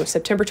 so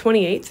September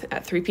 28th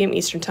at 3 p.m.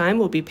 Eastern Time,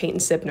 will be Paint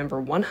and Sip number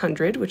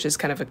 100, which is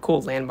kind of a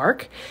cool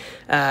landmark.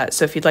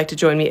 So if you'd like to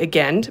join me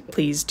again,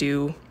 please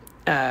do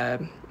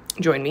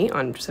join me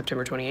on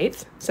September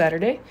 28th,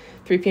 Saturday,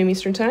 3 p.m.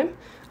 Eastern Time.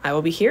 I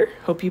will be here.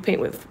 Hope you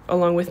paint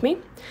along with me.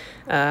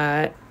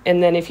 And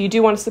then if you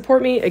do want to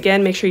support me,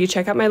 again, make sure you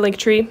check out my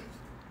Linktree.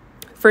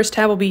 First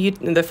tab will be,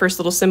 the first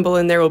little symbol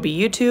in there will be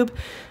YouTube,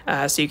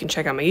 so you can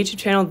check out my YouTube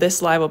channel.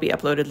 This live will be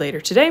uploaded later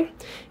today.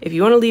 If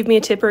you want to leave me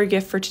a tip or a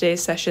gift for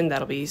today's session,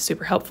 that'll be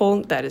super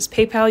helpful. That is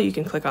PayPal. You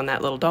can click on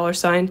that little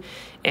 $sign,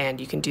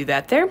 and you can do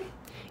that there.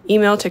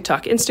 Email,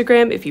 TikTok,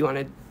 Instagram, if you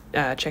want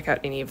to check out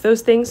any of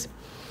those things.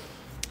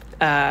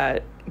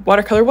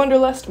 Watercolor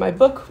Wanderlust, my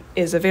book,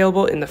 is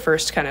available in the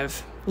first kind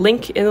of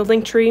link in the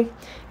Linktree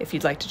if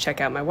you'd like to check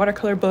out my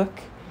watercolor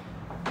book.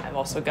 I've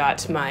also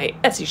got my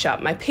Etsy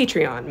shop, my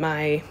Patreon,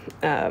 my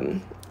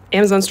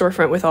Amazon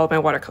storefront with all of my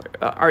watercolor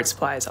art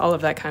supplies, all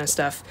of that kind of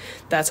stuff.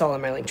 That's all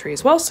in my Linktree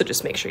as well, so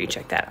just make sure you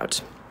check that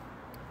out.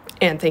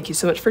 And thank you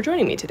so much for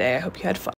joining me today. I hope you had fun.